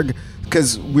Rimsberg,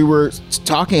 because we were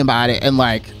talking about it, and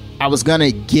I was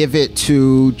gonna give it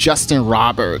to Justin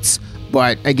Roberts.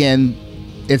 But again,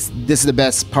 this is the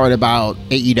best part about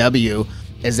AEW,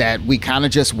 is that we kind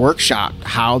of just workshopped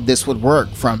how this would work,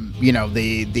 from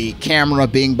the camera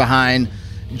being behind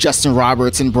Justin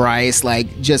Roberts and Bryce.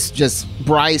 Just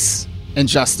Bryce and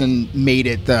Justin made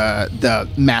it the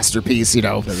masterpiece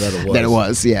that it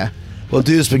was. Yeah. Well,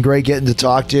 dude, it's been great getting to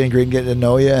talk to you and great getting to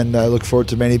know you, and I look forward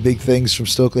to many big things from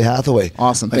Stokely Hathaway.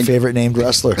 Awesome. My favorite named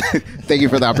wrestler. Thank you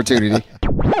for the opportunity.